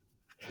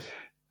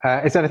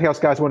there anything else,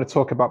 guys, you want to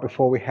talk about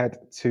before we head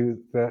to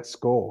the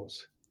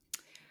scores?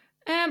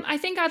 I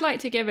think I'd like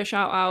to give a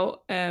shout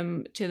out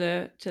to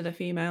the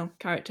female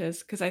characters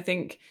because I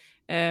think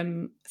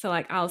so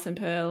like Alison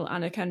Pearl,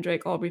 Anna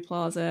Kendrick, Aubrey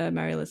Plaza,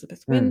 Mary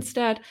Elizabeth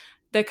Winstead.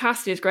 The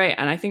cast is great,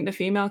 and I think the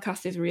female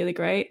cast is really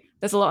great.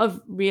 There's a lot of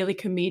really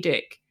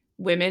comedic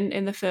women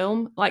in the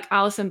film. Like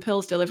Alison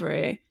Pearl's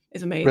delivery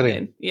is amazing.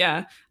 Brilliant.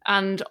 Yeah.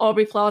 And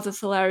Aubrey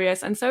Plaza's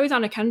hilarious. And so is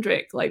Anna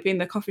Kendrick, like being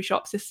the coffee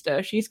shop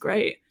sister. She's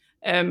great.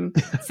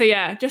 So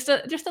yeah, just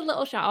a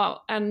little shout out.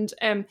 And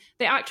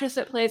the actress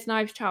that plays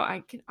Knives Chow,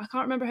 I can't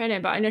remember her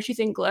name, but I know she's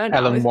in Glur now.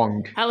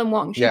 Helen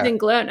Wong. She's in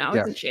Glur now,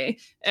 isn't she?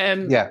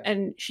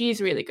 And she's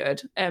really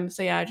good.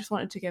 So yeah, I just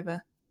wanted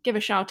to give a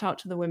shout out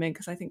to the women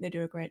because I think they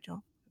do a great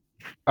job.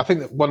 I think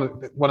that one of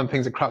the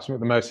things that cracks me up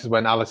the most is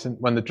when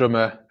the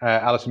drummer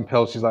Alison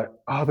Pearl, she's like,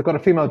 "Oh, they've got a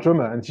female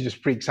drummer," and she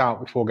just freaks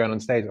out before going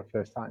on stage the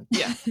first time.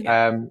 Yeah.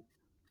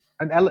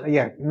 And Ellen,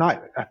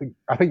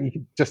 I think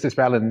Justice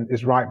for Ellen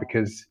is right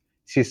because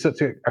she's such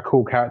a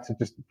cool character,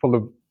 just full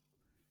of.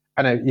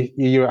 I know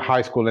you're at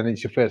high school and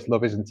it's your first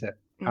love, isn't it?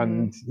 Mm-hmm.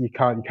 And you're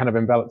kind of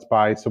enveloped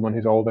by someone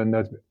who's older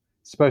and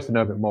supposed to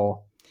know a bit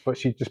more. but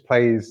she just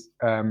plays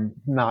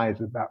knives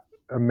with that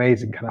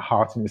amazing kind of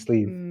heart in the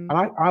sleeve. And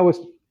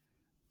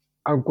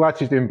I'm glad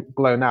she's doing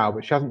Glow now,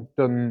 but she hasn't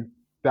done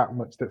that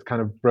much that's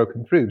kind of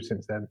broken through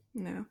since then.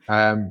 No.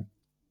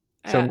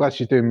 So I'm glad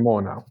she's doing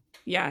more now.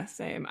 Yeah,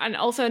 same. And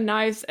also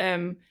Knives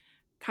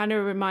kind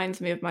of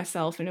reminds me of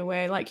myself in a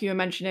way, like you were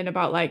mentioning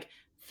about like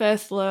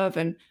first love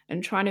and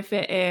trying to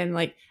fit in.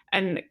 Like,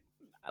 and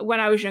when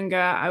I was younger,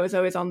 I was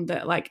always on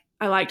the, like,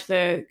 I liked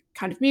the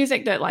kind of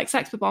music that like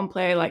Sex Bomb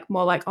play, like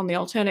more like on the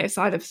alternative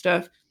side of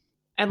stuff.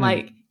 And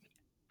like,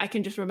 I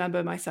can just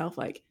remember myself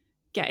like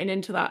getting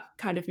into that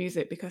kind of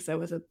music because there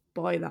was a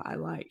boy that I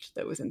liked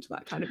that was into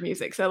that kind of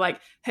music. So like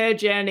her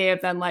journey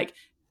of then like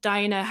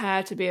dyeing her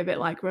hair to be a bit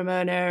like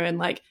Ramona and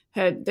like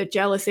the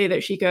jealousy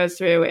that she goes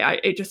through,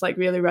 it just like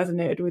really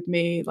resonated with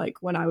me like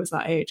when I was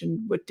that age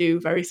and would do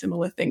very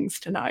similar things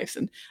to Knives.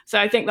 And so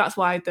I think that's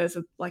why there's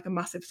a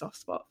massive soft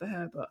spot for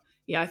her. But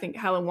yeah, I think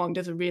Helen Wong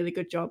does a really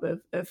good job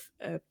of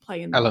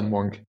playing Ellen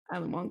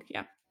Wong,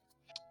 yeah.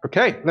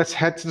 Okay, let's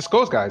head to the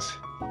scores, guys.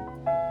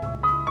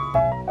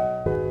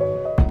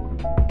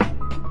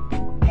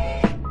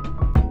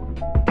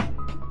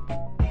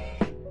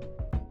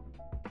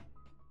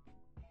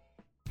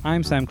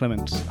 I'm Sam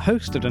Clements,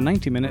 host of the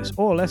 90 Minutes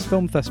or Less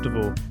Film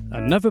Festival,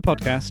 another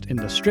podcast in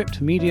the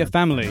Stripped Media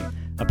family,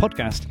 a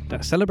podcast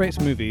that celebrates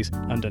movies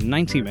under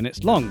 90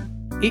 minutes long.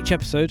 Each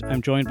episode,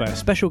 I'm joined by a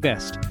special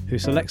guest who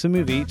selects a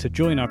movie to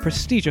join our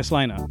prestigious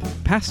lineup.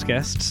 Past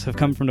guests have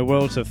come from the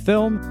worlds of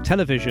film,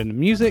 television,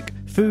 music,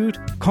 food,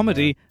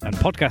 comedy, and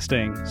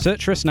podcasting.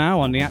 Search for us now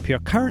on the app you're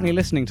currently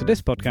listening to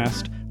this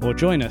podcast, or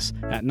join us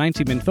at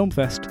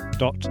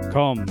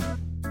 90minfilmfest.com.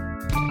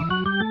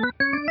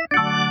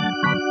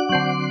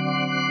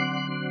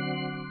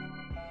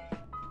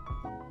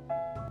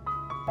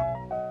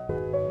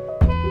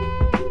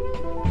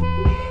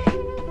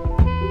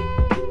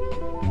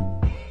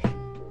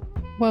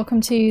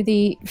 Welcome to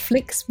the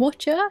Flix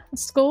Watcher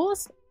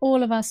scores.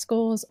 All of our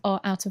scores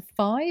are out of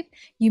 5.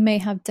 You may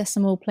have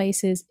decimal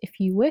places if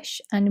you wish,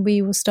 and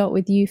we will start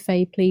with you,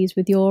 Faye, please,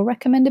 with your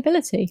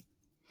recommendability.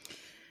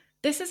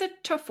 This is a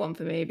tough one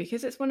for me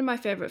because it's one of my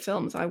favourite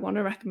films. I want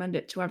to recommend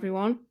it to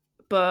everyone,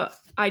 but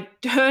I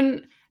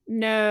don't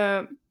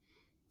know.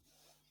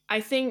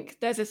 I think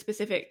there's a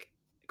specific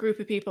group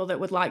of people that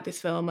would like this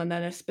film and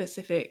then a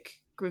specific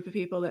group of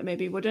people that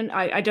maybe wouldn't.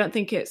 I don't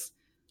think it's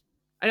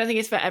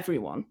for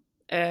everyone.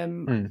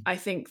 I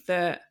think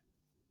that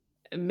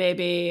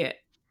maybe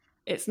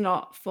it's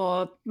not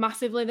for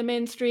massively the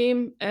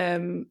mainstream.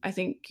 I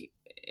think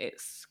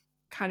it's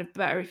kind of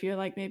better if you're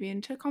like maybe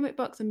into comic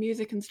books and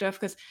music and stuff,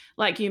 because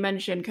like you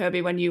mentioned,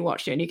 Kirby, when you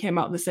watched it and you came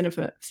out of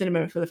the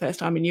cinema for the first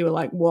time and you were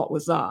like, what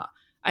was that?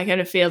 I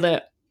kind of feel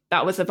that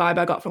was the vibe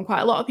I got from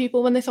quite a lot of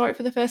people when they saw it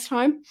for the first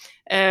time.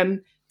 So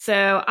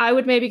I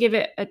would maybe give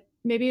it a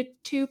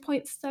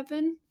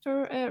 2.7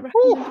 for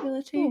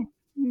recommendability.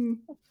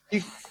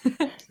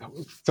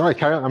 Sorry,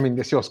 carry on. I mean,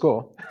 it's your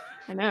score.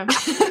 I know.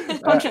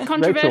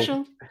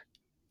 Controversial.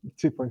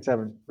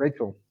 2.7.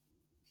 Rachel.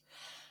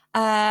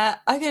 I'm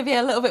going to be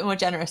a little bit more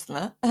generous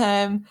than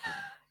that.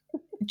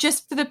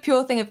 Just for the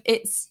pure thing of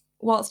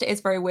whilst it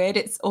is very weird,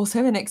 it's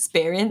also an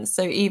experience.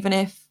 So even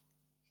if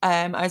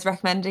I was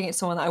recommending it to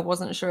someone that I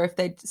wasn't sure if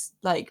they'd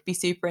like be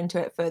super into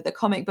it for the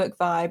comic book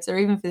vibes or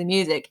even for the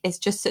music, it's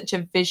just such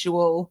a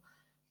visual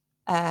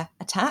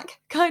attack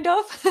kind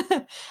of.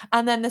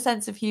 And then the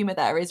sense of humor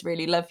there is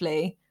really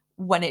lovely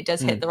when it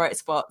does hit the right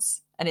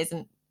spots and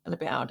isn't a little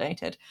bit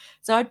outdated.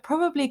 So I'd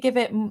probably give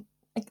it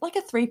like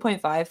a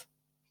 3.5.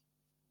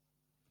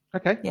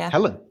 Okay. Yeah.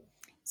 Helen.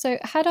 So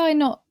had I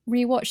not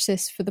rewatched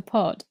this for the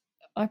pod,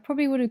 I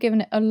probably would have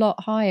given it a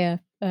lot higher,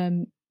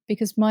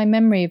 because my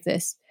memory of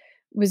this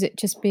was it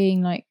just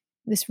being like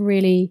this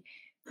really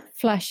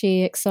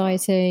flashy,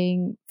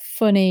 exciting,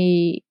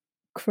 funny,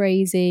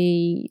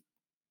 crazy,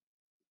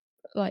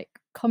 like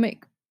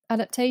comic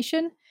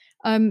adaptation,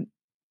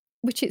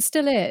 which it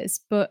still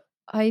is. But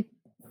I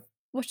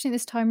watching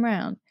this time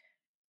round,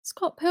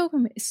 Scott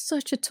Pilgrim is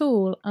such a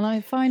tool, and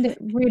I find it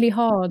really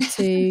hard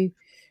to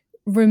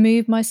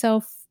remove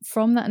myself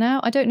from that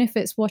now. I don't know if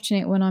it's watching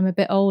it when I'm a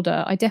bit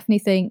older. I definitely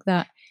think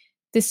that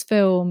this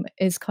film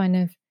is kind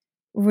of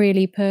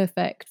really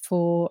perfect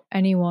for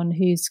anyone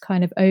who's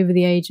kind of over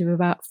the age of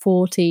about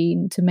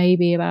 14 to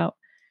maybe about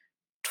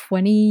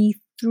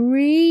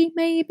 23,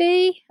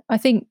 maybe. I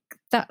think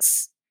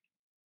that's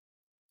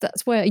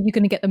where you're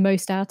going to get the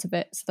most out of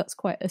it. So that's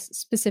quite a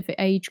specific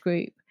age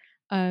group.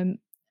 And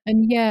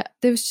yeah,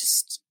 there was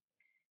just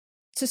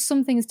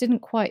some things didn't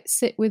quite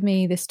sit with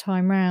me this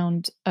time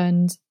round.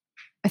 And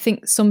I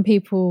think some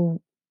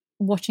people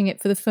watching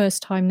it for the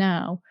first time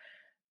now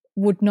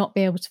would not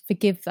be able to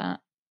forgive that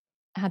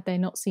had they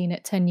not seen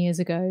it 10 years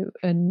ago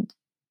and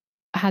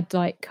had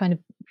like kind of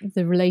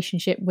the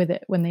relationship with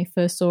it when they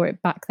first saw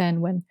it back then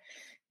when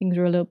things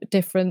were a little bit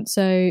different.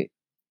 So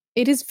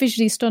it is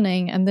visually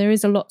stunning and there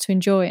is a lot to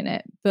enjoy in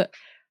it, but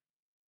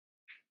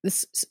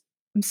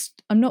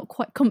I'm not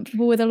quite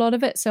comfortable with a lot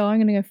of it, so I'm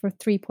going to go for a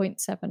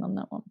 3.7 on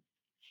that one.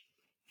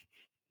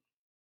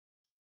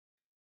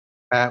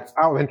 Out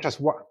of interest,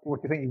 what do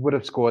you think you would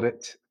have scored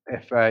it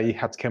if you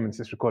had to come into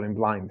this recording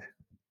blind,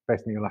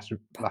 based on your last?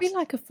 Probably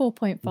like a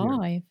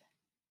 4.5.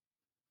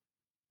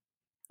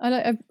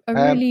 I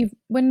really,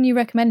 when you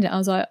recommended it, I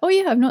was like, oh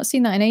yeah, I've not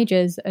seen that in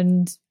ages,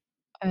 and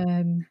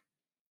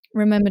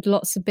remembered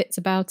lots of bits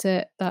about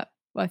it that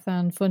I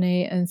found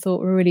funny and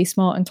thought were really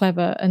smart and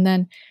clever. And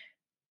then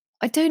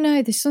I don't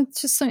know, there's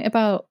just something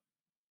about,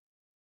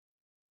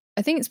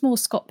 I think it's more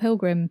Scott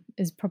Pilgrim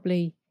is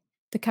probably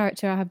the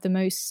character I have the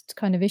most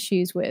kind of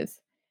issues with,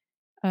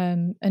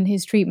 and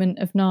his treatment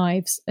of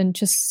knives, and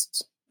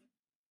just,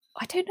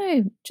 I don't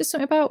know, just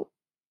something about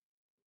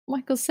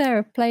Michael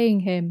Cera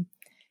playing him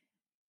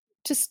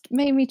just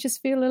made me just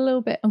feel a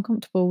little bit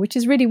uncomfortable, which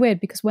is really weird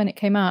because when it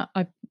came out,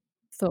 I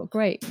thought,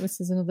 great,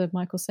 this is another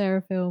Michael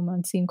Cera film.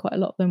 I'd seen quite a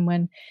lot of them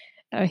when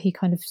he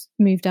kind of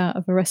moved out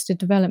of Arrested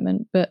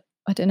Development, but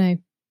I don't know, a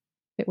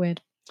bit weird.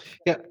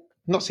 Yeah,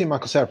 not seen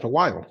Michael Cera for a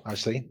while,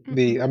 actually.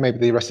 Maybe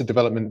the Arrested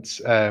Development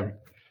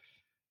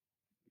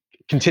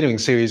continuing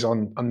series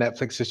on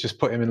Netflix has just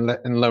put him in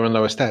lower and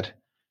lower stead.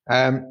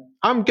 I'm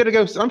still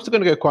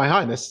gonna go quite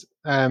high in this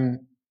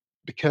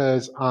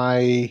because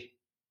I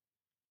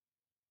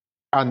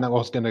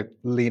was going to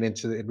lean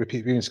into the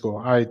repeat viewing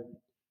score. I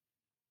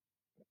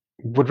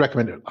would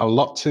recommend it a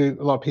lot to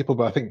a lot of people,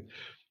 but I think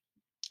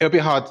it'll be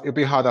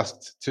hard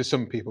asked to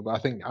some people. But I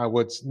think I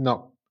would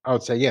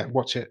say, yeah,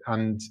 watch it,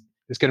 and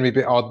it's going to be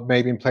a bit odd,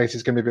 maybe in places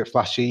it's going to be a bit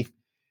flashy.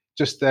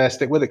 Just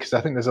stick with it, because I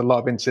think there's a lot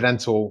of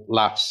incidental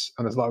laughs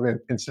and there's a lot of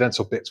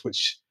incidental bits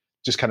which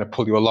just kind of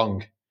pull you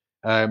along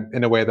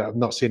in a way that I've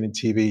not seen in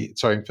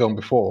film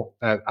before,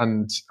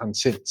 and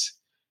since.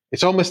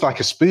 It's almost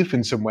like a spoof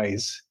in some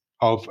ways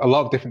of a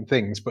lot of different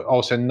things, but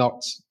also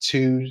not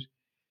too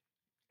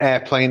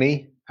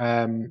airplane-y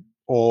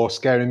or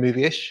scary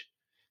movie-ish.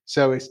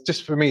 So it's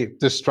just, for me, it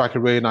does strike a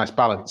really nice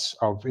balance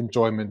of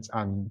enjoyment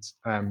and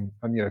kind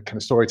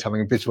of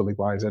storytelling visually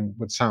wise and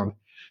with sound.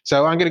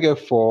 So I'm going to go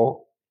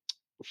for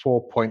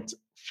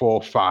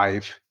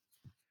 4.45.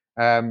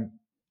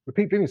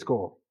 Repeat viewing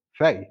score,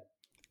 Faye.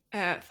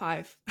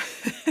 5.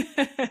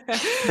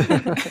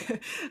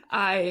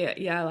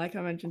 Like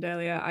I mentioned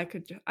earlier, I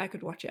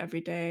could watch it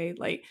every day.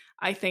 Like,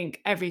 I think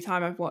every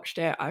time I've watched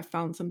it, I've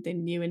found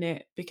something new in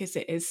it, because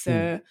it is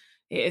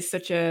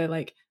such a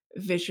like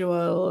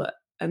visual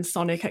and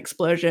sonic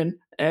explosion.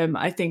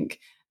 I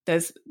think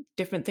there's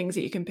different things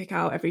that you can pick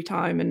out every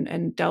time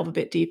and delve a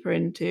bit deeper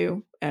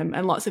into,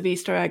 and lots of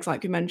Easter eggs,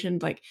 like we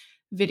mentioned, like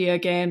video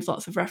games,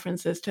 lots of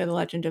references to The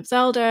Legend of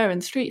Zelda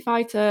and Street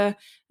Fighter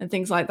and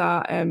things like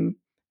that.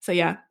 So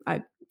yeah,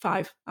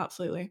 5,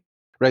 absolutely.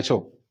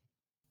 Rachel?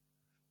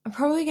 I'm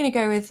probably going to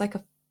go with like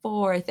a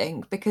 4, I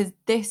think, because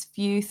this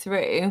view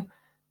through,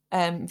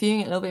 viewing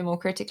it a little bit more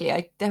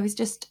critically, there was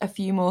just a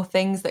few more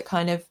things that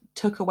kind of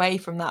took away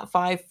from that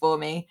 5 for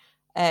me.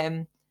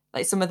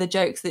 Like some of the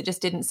jokes that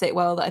just didn't sit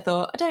well, that I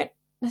thought, I don't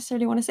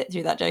necessarily want to sit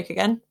through that joke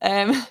again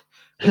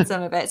with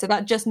some of it. So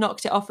that just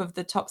knocked it off of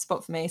the top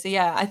spot for me. So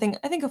yeah, I think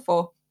a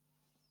 4.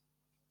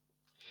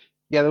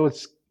 Yeah, there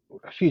was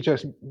a few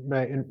jokes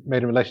made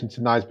in relation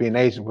to knives being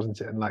Asian,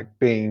 wasn't it? And like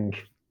being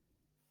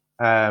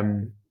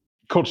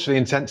culturally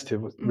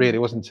insensitive, really,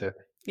 wasn't it?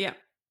 Yeah.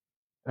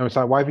 And it's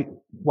like,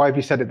 why have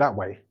you said it that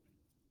way?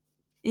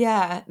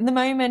 Yeah, the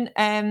moment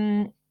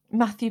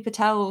Matthew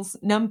Patel's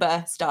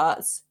number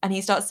starts and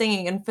he starts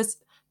singing, and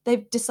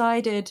they've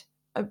decided,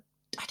 I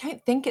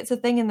don't think it's a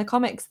thing in the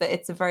comics that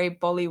it's a very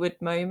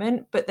Bollywood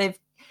moment, but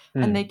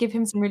and they give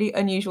him some really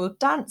unusual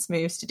dance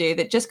moves to do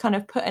that just kind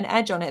of put an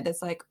edge on it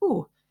that's like,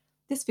 ooh,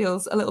 this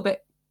feels a little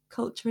bit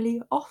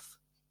culturally off.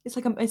 It's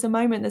like it's a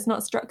moment that's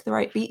not struck the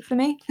right beat for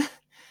me.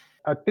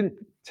 I didn't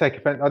take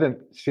offense. I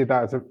didn't see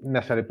that as a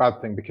necessarily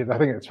bad thing, because I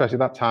think especially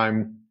that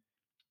time,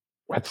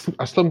 had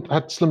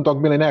Slumdog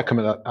Millionaire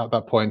coming at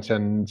that point,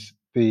 and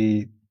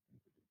there's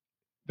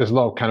a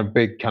lot of kind of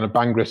big kind of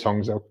banger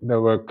songs that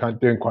were kind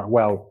of doing quite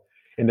well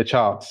in the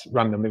charts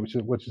randomly, which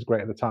is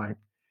great at the time.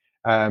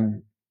 I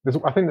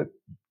think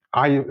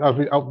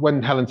that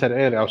when Helen said it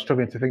earlier, I was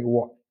struggling to think of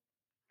what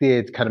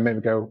did kind of make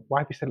me go, why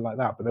have you said it like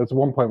that? But there was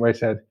one point where he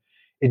said,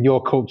 in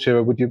your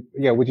culture, would you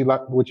be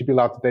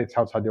allowed to date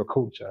outside your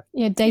culture?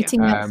 Yeah,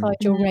 dating outside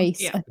your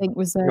race, I think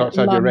was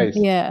outside your race.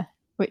 Yeah,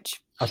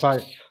 which I was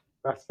like,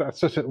 that's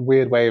such a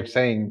weird way of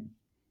saying,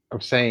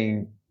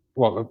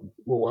 well,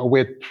 a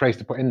weird phrase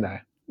to put in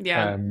there.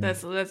 Yeah,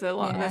 there's a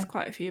lot. Yeah. There's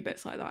quite a few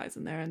bits like that,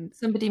 isn't there? And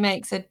somebody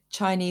makes a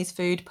Chinese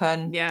food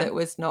pun that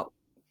was not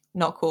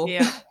cool.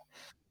 Yeah.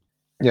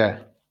 Yeah.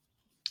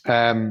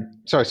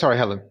 Sorry,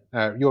 Helen.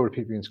 Your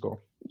repeat viewing score.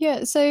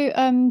 Yeah. So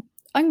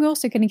I'm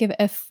also going to give it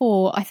a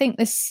 4. I think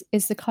this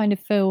is the kind of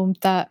film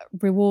that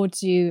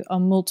rewards you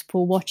on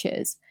multiple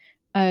watches.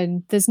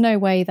 And there's no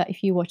way that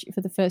if you watch it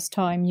for the first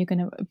time, you're going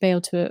to be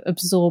able to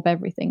absorb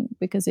everything,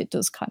 because it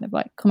does kind of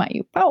like come at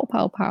you, pow,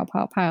 pow, pow,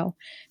 pow, pow.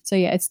 So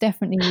yeah, it's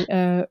definitely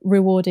a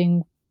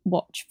rewarding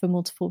watch for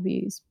multiple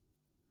views.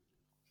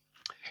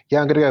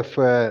 Yeah, I'm going to go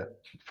for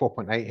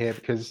 4.8 here,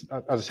 because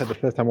as I said, the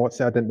first time I watched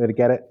it, I didn't really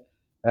get it.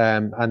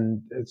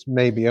 And it's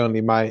maybe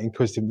only my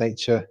inquisitive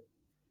nature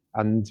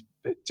and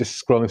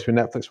just scrolling through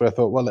Netflix where I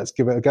thought, well, let's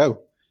give it a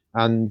go.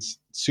 And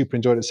super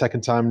enjoyed it the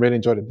second time, really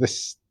enjoyed it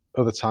this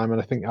other time.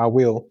 And I think I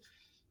will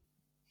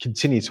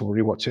continue to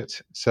rewatch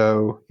it.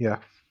 So, yeah.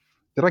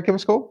 Did I give a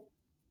score?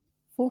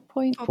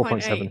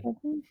 4.7.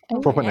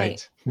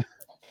 4.8.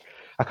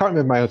 I can't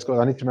remember my own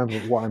score. I need to remember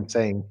what I'm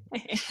saying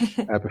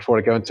before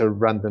I go into a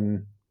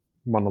random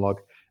monologue.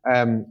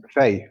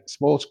 Faye,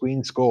 small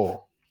screen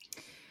score.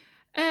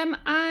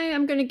 I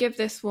am going to give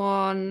this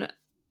one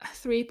a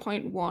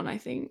 3.1, I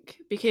think,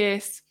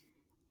 because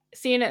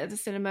seeing it at the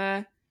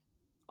cinema,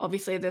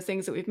 obviously the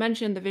things that we've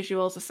mentioned, the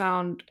visuals, the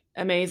sound,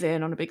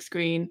 amazing on a big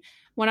screen.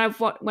 When I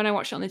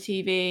watched it on the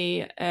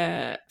TV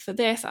for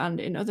this and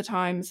in other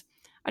times,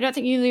 I don't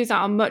think you lose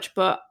out on much,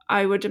 but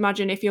I would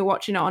imagine if you're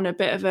watching it on a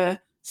bit of a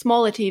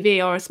smaller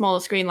TV or a smaller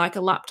screen like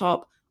a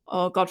laptop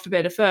or, God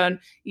forbid, a phone,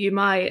 you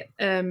might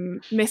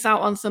miss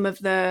out on some of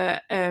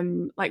the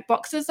like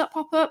boxes that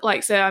pop up.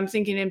 Like, so I'm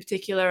thinking in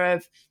particular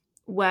of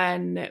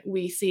when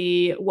we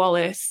see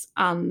Wallace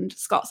and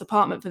Scott's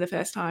apartment for the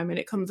first time, and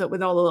it comes up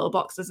with all the little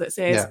boxes that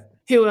says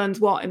who owns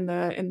what in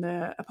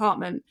the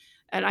apartment.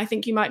 And I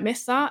think you might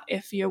miss that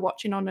if you're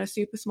watching on a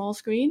super small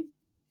screen.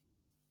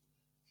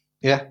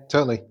 Yeah,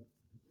 totally.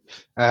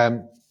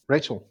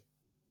 Rachel?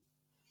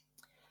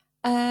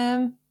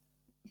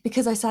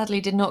 Because I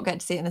sadly did not get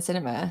to see it in the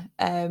cinema,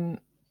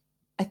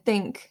 I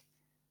think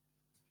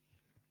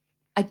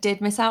I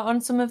did miss out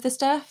on some of the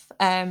stuff.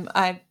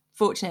 I'm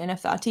fortunate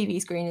enough that our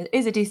TV screen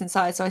is a decent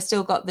size, so I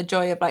still got the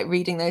joy of like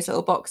reading those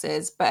little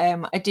boxes.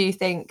 But I do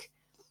think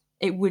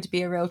it would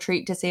be a real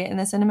treat to see it in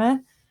the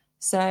cinema.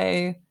 So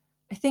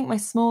I think my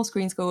small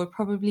screen score would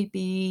probably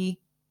be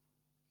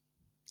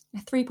a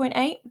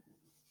 3.8.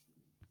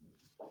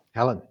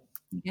 Helen?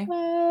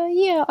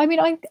 Yeah, I mean,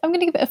 I'm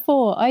going to give it a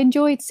 4. I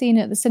enjoyed seeing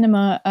it at the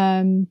cinema.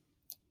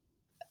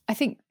 I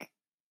think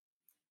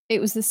it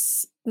was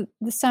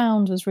the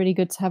sound was really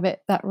good to have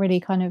it, that really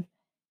kind of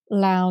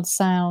loud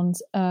sound.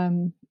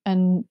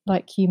 And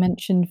like you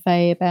mentioned,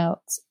 Faye,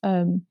 about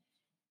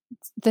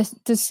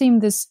there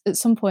seemed at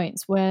some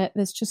points where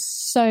there's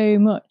just so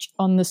much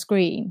on the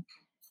screen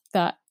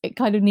that it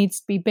kind of needs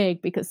to be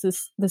big because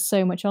there's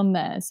so much on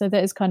there. So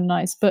that is kind of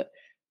nice. But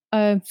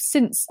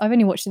since I've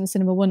only watched it in the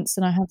cinema once,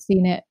 and I have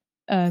seen it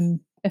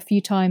a few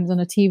times on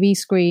a TV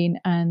screen,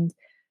 and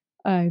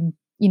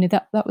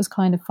that was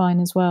kind of fine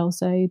as well.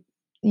 So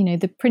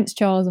the Prince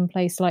Charles and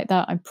place like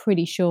that, I'm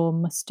pretty sure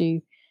must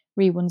do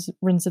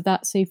runs of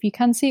that. So if you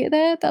can see it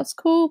there, that's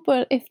cool.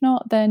 But if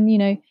not, then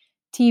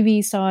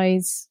TV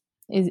size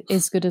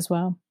is good as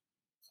well.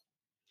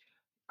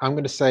 I'm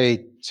going to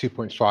say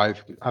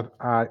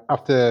 2.5.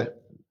 After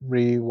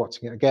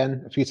re-watching it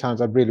again a few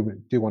times, I really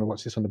do want to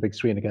watch this on the big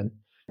screen again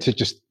to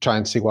just try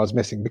and see what I was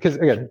missing. Because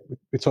again,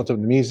 we talked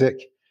about the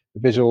music, the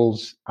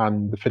visuals,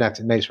 and the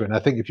phonetic nature. And I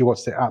think if you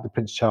watched it at the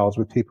Prince Charles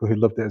with people who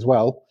loved it as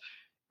well,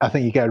 I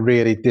think you get a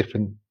really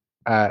different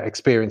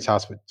experience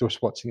out of it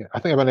just watching it. I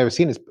think I've only ever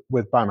seen this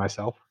by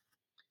myself.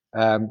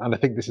 And I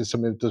think this is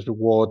something that does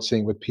reward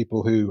seeing with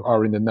people who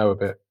are in the know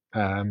of it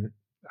and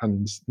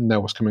know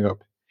what's coming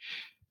up.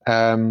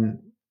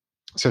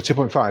 So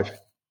 2.5.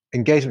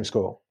 Engagement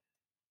score.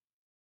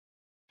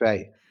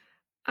 Faye?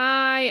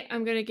 I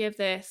am going to give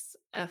this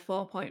a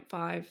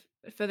 4.5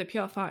 for the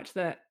pure fact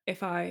that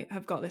if I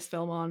have got this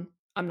film on,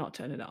 I'm not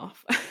turning it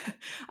off.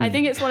 I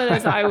think it's one of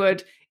those that I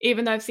would,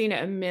 even though I've seen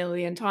it a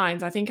million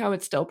times, I think I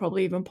would still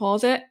probably even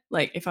pause it.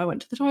 Like if I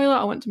went to the toilet,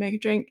 I went to make a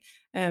drink.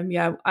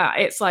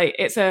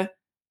 It's a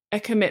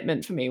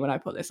commitment for me when I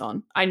put this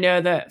on. I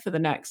know that for the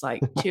next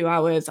 2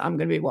 hours, I'm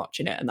going to be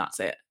watching it and that's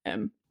it.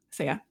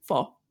 So yeah,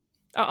 4.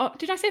 Oh,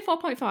 did I say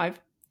 4.5?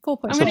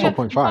 4.5.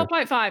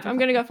 4.5. I'm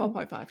going to go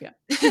 4.5,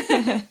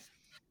 yeah.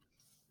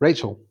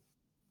 Rachel?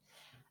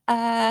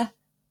 I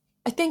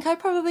think I'd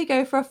probably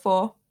go for a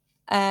 4.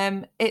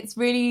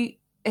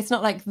 It's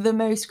not like the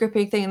most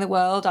gripping thing in the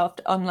world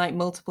on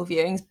multiple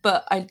viewings,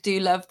 but I do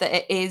love that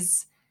it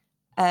is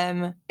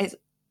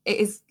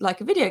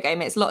like a video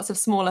game. It's lots of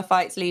smaller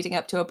fights leading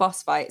up to a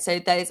boss fight. So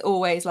there's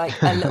always a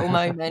little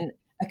moment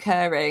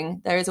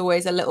occurring. There is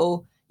always a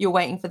little, you're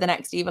waiting for the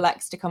next Evil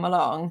X to come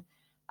along.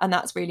 And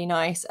that's really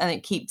nice. And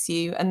it keeps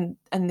you, and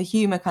the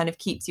humor kind of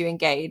keeps you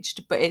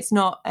engaged, but it's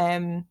not,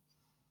 I'm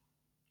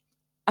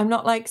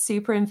not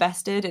super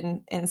invested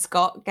in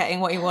Scott getting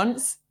what he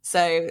wants.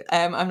 So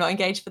I'm not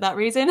engaged for that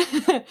reason.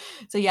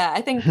 So yeah, I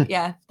think,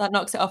 that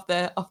knocks it off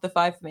the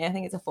 5 for me. I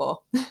think it's a 4.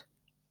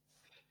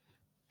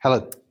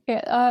 Helen?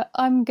 Yeah,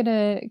 I'm going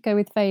to go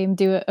with Faye and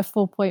do a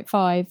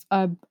 4.5.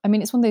 I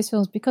mean, it's one of those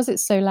films, because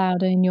it's so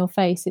loud and in your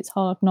face, it's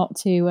hard not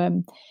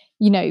to,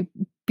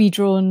 be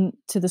drawn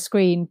to the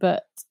screen.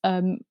 But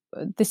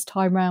this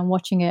time around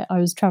watching it, I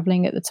was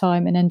traveling at the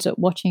time and ended up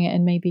watching it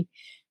in maybe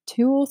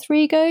 2 or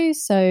 3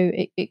 goes. So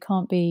it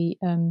can't be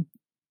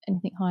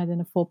anything higher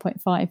than a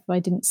 4.5 if I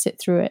didn't sit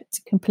through it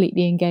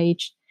completely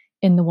engaged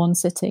in the one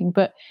sitting.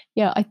 But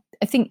yeah,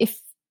 I think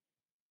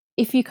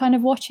if you're kind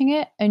of watching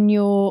it and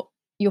you're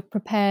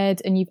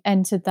prepared and you've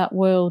entered that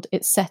world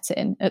it's set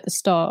in at the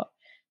start,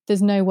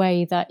 there's no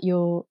way that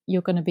you're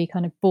going to be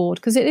kind of bored,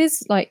 because it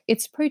is like,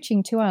 it's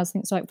approaching 2 hours. I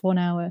think it's like 1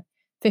 hour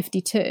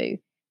 52,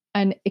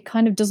 and it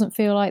kind of doesn't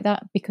feel like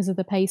that because of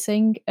the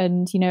pacing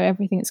and, you know,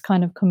 everything that's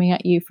kind of coming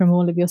at you from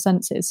all of your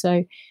senses.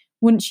 So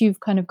once you've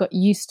kind of got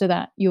used to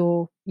that,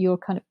 you're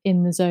kind of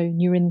in the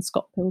zone. You're in the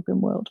Scott Pilgrim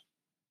world.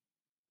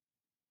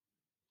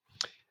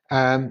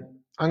 I'm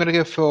going to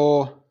go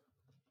for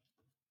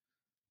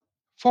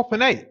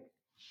 4.8.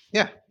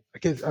 Yeah,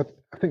 because I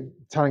think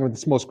tying with the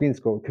small screen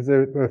score, because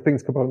there are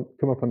things come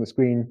up on the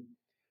screen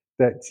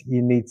that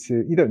you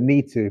don't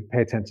need to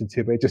pay attention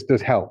to, but it just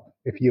does help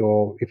if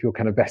you're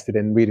kind of vested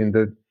in reading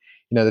the,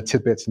 you know, the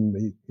tidbits and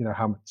the, you know,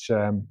 how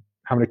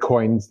many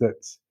coins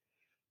that,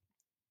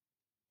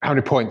 how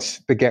many points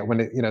they get when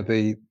it, you know,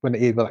 when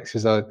the evil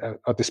X's are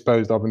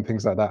disposed of and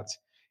things like that.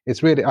 I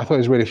thought it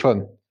was really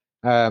fun,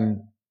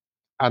 and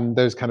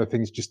those kind of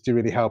things just do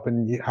really help.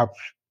 And you have,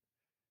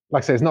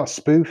 like I say, it's not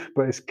spoof,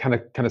 but it's kind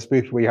of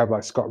spoof where you have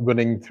like Scott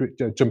jumping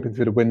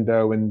through the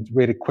window and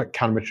really quick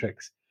camera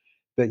tricks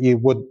that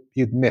you'd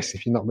miss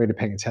if you're not really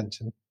paying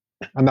attention.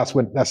 And that's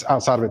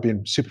outside of it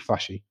being super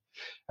flashy.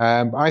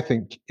 I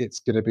think it's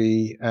going to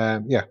be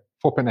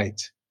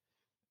 4.8,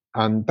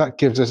 and that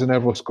gives us an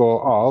overall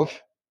score of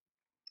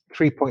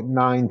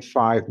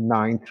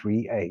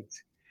 3.95938.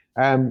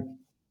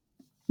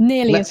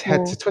 Nearly let's a head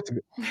 4. to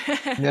Twitter.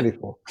 Nearly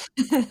 4.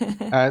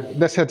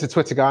 Let's head to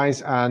Twitter,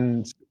 guys.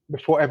 And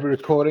before every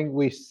recording,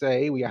 we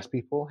ask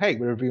people, hey,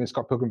 we're reviewing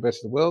Scott Pilgrim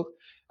versus the World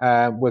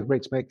with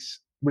Rach _makes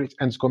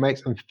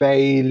and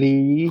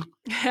Fayley.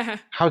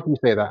 How do you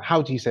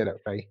say that?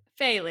 Faye?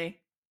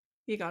 Fayley.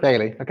 You got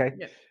Fayley, it. okay.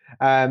 Yep.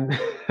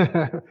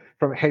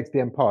 From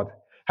HDM Pod.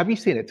 Have you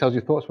seen it? Tells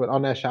your thoughts for an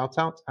on-air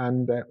shout-out,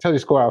 and tells your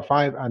score out of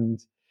 5,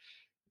 and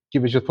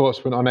give us your thoughts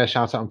for an on-air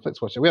shout-out on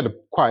FlixWatcher. We had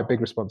quite a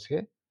big response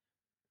here.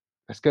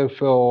 Let's go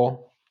for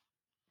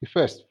you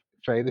first,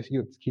 Faye.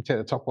 You take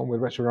the top one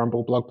with Retro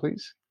Ramble blog,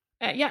 please.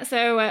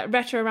 So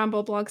Retro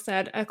Ramble blog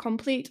said, a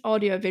complete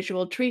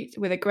audio-visual treat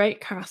with a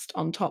great cast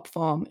on top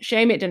form.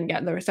 Shame it didn't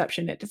get the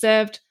reception it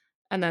deserved.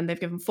 And then they've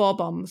given 4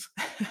 bombs.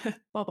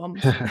 4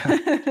 bombs.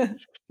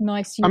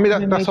 Nice. I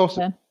mean, that's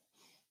also...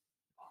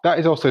 That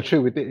is also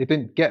true. It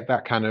didn't get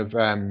that kind of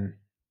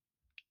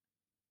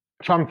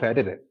fanfare,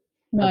 did it?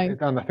 No.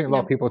 And I think a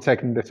lot of people are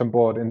taking this on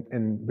board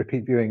in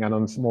repeat viewing and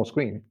on small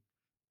screen.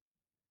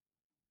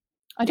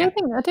 I don't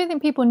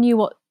think people knew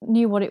what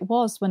it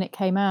was when it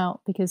came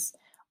out, because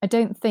I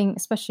don't think,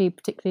 especially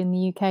particularly in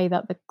the UK,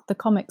 that the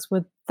comics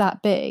were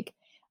that big.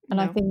 And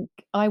I think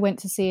I went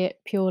to see it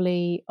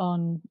purely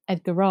on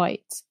Edgar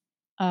Wright,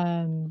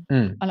 and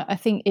I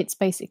think it's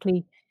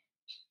basically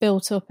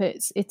built up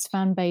its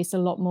fan base a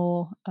lot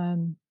more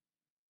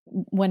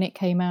when it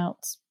came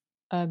out,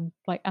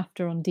 like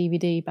after on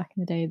DVD, back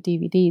in the day of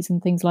DVDs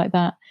and things like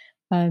that,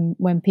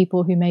 when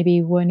people who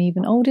maybe weren't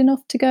even old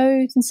enough to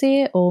go and see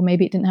it, or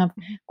maybe it didn't have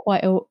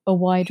quite a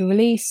wide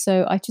release.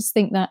 So I just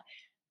think that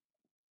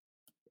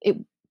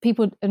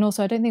people, and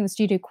also I don't think the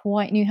studio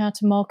quite knew how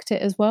to market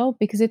it as well,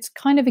 because it's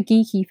kind of a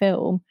geeky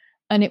film,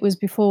 and it was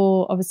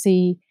before,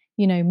 obviously,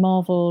 you know,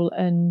 Marvel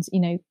and,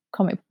 you know,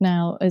 Comic Book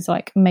Now is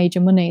like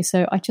major money.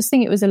 So I just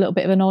think it was a little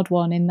bit of an odd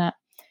one in that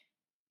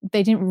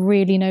they didn't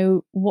really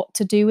know what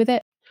to do with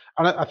it.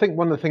 And I think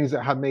one of the things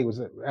that had me was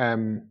that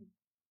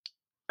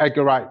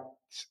Edgar Wright,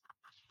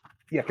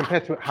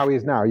 compared to how he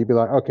is now, you'd be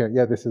like, okay,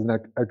 yeah, this is an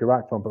Edgar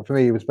Wright film. But for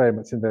me, it was very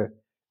much it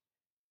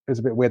was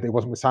a bit weird that it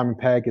wasn't with Simon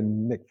Pegg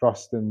and Nick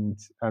Frost and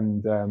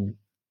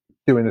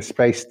doing a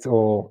spaced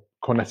or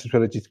Cornetto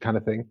trilogy kind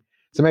of thing.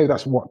 So maybe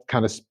that's what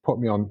kind of put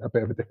me on a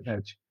bit of a different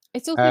edge.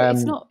 It's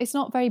also it's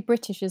not very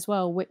British as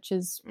well, which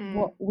is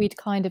what we'd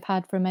kind of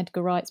had from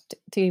Edgar Wright,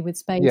 particularly with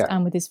Space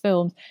and with his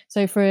films.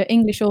 So for an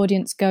English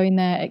audience going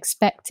there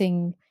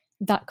expecting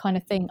that kind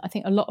of thing, I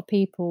think a lot of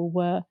people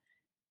were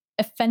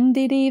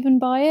offended even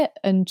by it,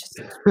 and just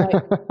like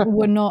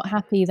were not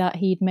happy that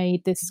he'd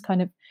made this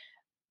kind of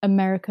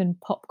American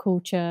pop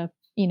culture,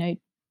 you know,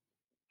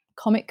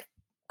 comic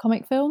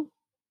film.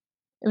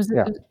 It was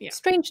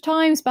strange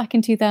times back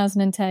in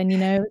 2010, you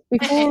know,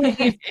 before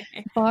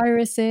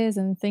viruses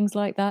and things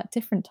like that.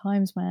 Different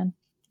times, man.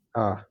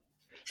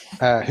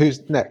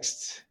 Who's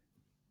next?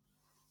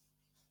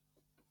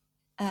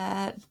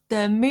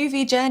 The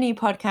Movie Journey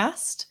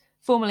podcast,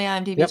 formerly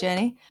IMDb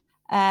Journey,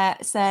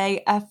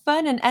 say a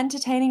fun and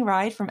entertaining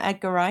ride from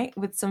Edgar Wright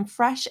with some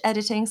fresh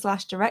editing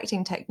 /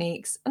 directing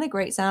techniques and a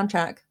great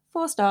soundtrack.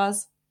 4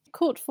 stars.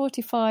 Court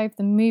 45,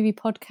 the movie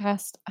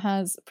podcast,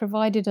 has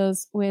provided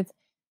us with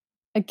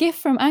a gift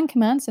from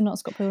Anchorman, so not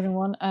Scott Pilgrim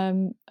one,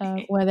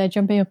 where they're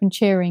jumping up and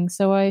cheering.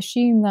 So I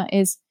assume that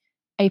is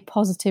a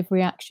positive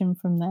reaction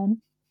from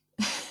them.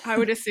 I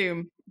would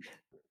assume.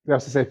 We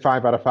have to say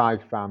 5 out of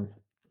 5 fan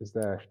was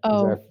their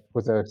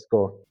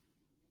score.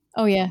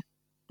 Oh yeah,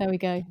 there we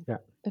go. Yeah,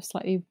 a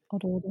slightly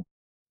odd order.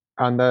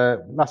 And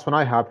the last one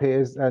I have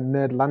here is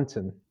Nerd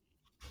Lantern,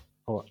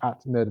 or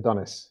at Nerd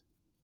Adonis.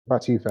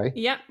 Back to you, Faye.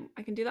 Yeah,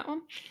 I can do that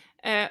one.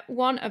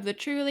 One of the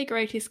truly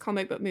greatest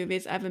comic book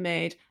movies ever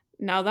made.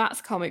 Now that's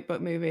comic book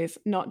movies,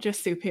 not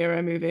just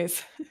superhero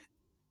movies.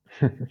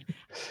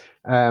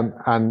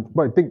 And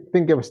well, it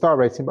didn't give a star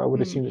rating, but I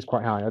would assume it's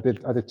quite high. I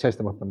did chase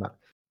them up on that.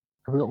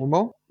 Have we got one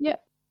more?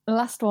 Yep. The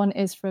last one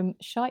is from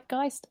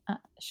Scheitgeist at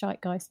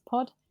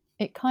ScheitgeistPod.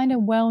 It kind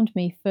of whelmed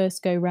me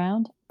first go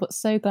round, but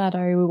so glad I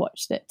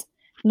rewatched it.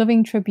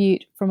 Loving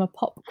tribute from a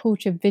pop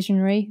culture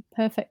visionary,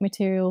 perfect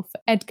material for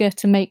Edgar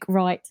to make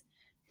right,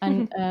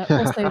 and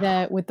also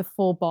there with the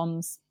 4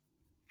 bombs.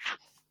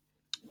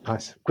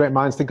 Nice. Great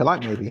minds think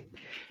alike, maybe.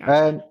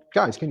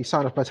 Guys, can you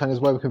sign off by telling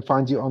us where we can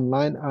find you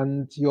online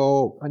and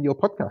your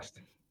podcast?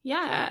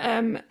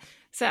 Yeah.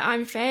 So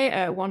I'm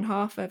Faye, one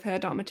half of Her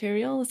Dark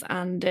Materials,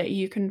 and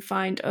you can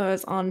find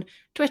us on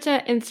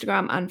Twitter,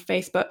 Instagram, and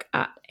Facebook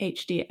at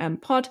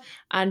HDMPod.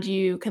 And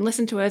you can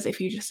listen to us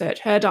if you just search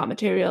Her Dark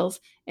Materials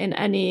in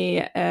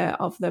any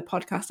of the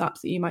podcast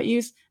apps that you might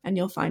use, and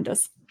you'll find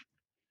us.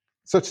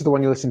 Such as the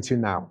one you listen to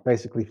now.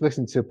 Basically, if you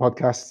listen to a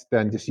podcast,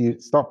 then just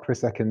stop for a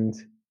second.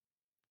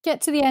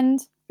 Get to the end.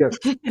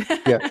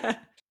 Yeah.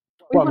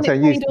 What I'm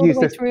saying, use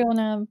this through on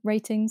our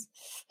ratings.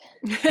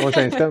 What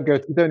I'm saying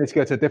is you don't need to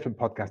go to a different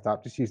podcast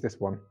app. Just use this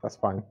one. That's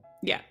fine.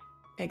 Yeah,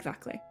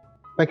 exactly.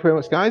 Thank you very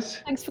much,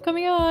 guys. Thanks for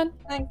coming on.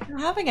 Thanks for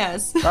having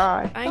us.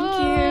 Bye. Thank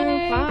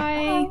you.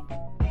 Bye.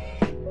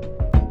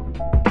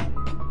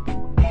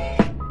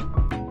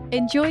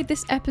 Enjoyed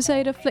this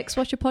episode of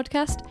FlixWatcher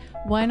Podcast?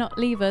 Why not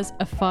leave us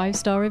a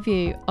 5-star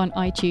review on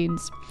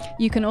iTunes?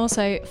 You can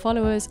also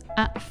follow us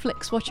at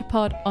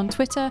FlixWatcherPod on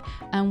Twitter,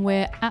 and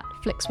we're at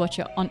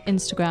FlixWatcher on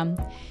Instagram.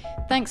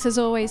 Thanks as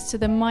always to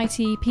the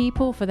mighty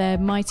people for their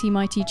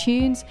mighty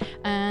tunes,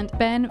 and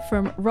Ben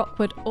from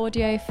Rockwood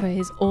Audio for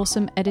his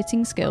awesome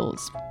editing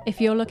skills.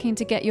 If you're looking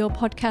to get your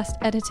podcast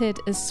edited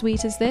as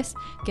sweet as this,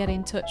 get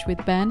in touch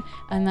with Ben,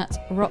 and that's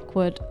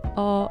Rockwood,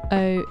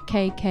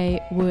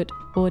 ROKK Wood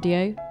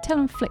Audio. Tell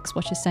him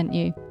FlixWatcher sent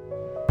you.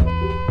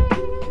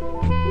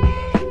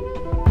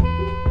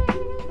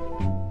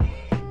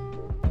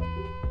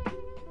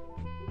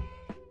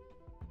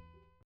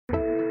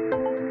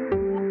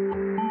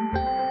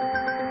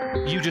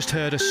 You just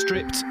heard a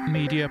Stripped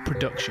Media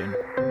production.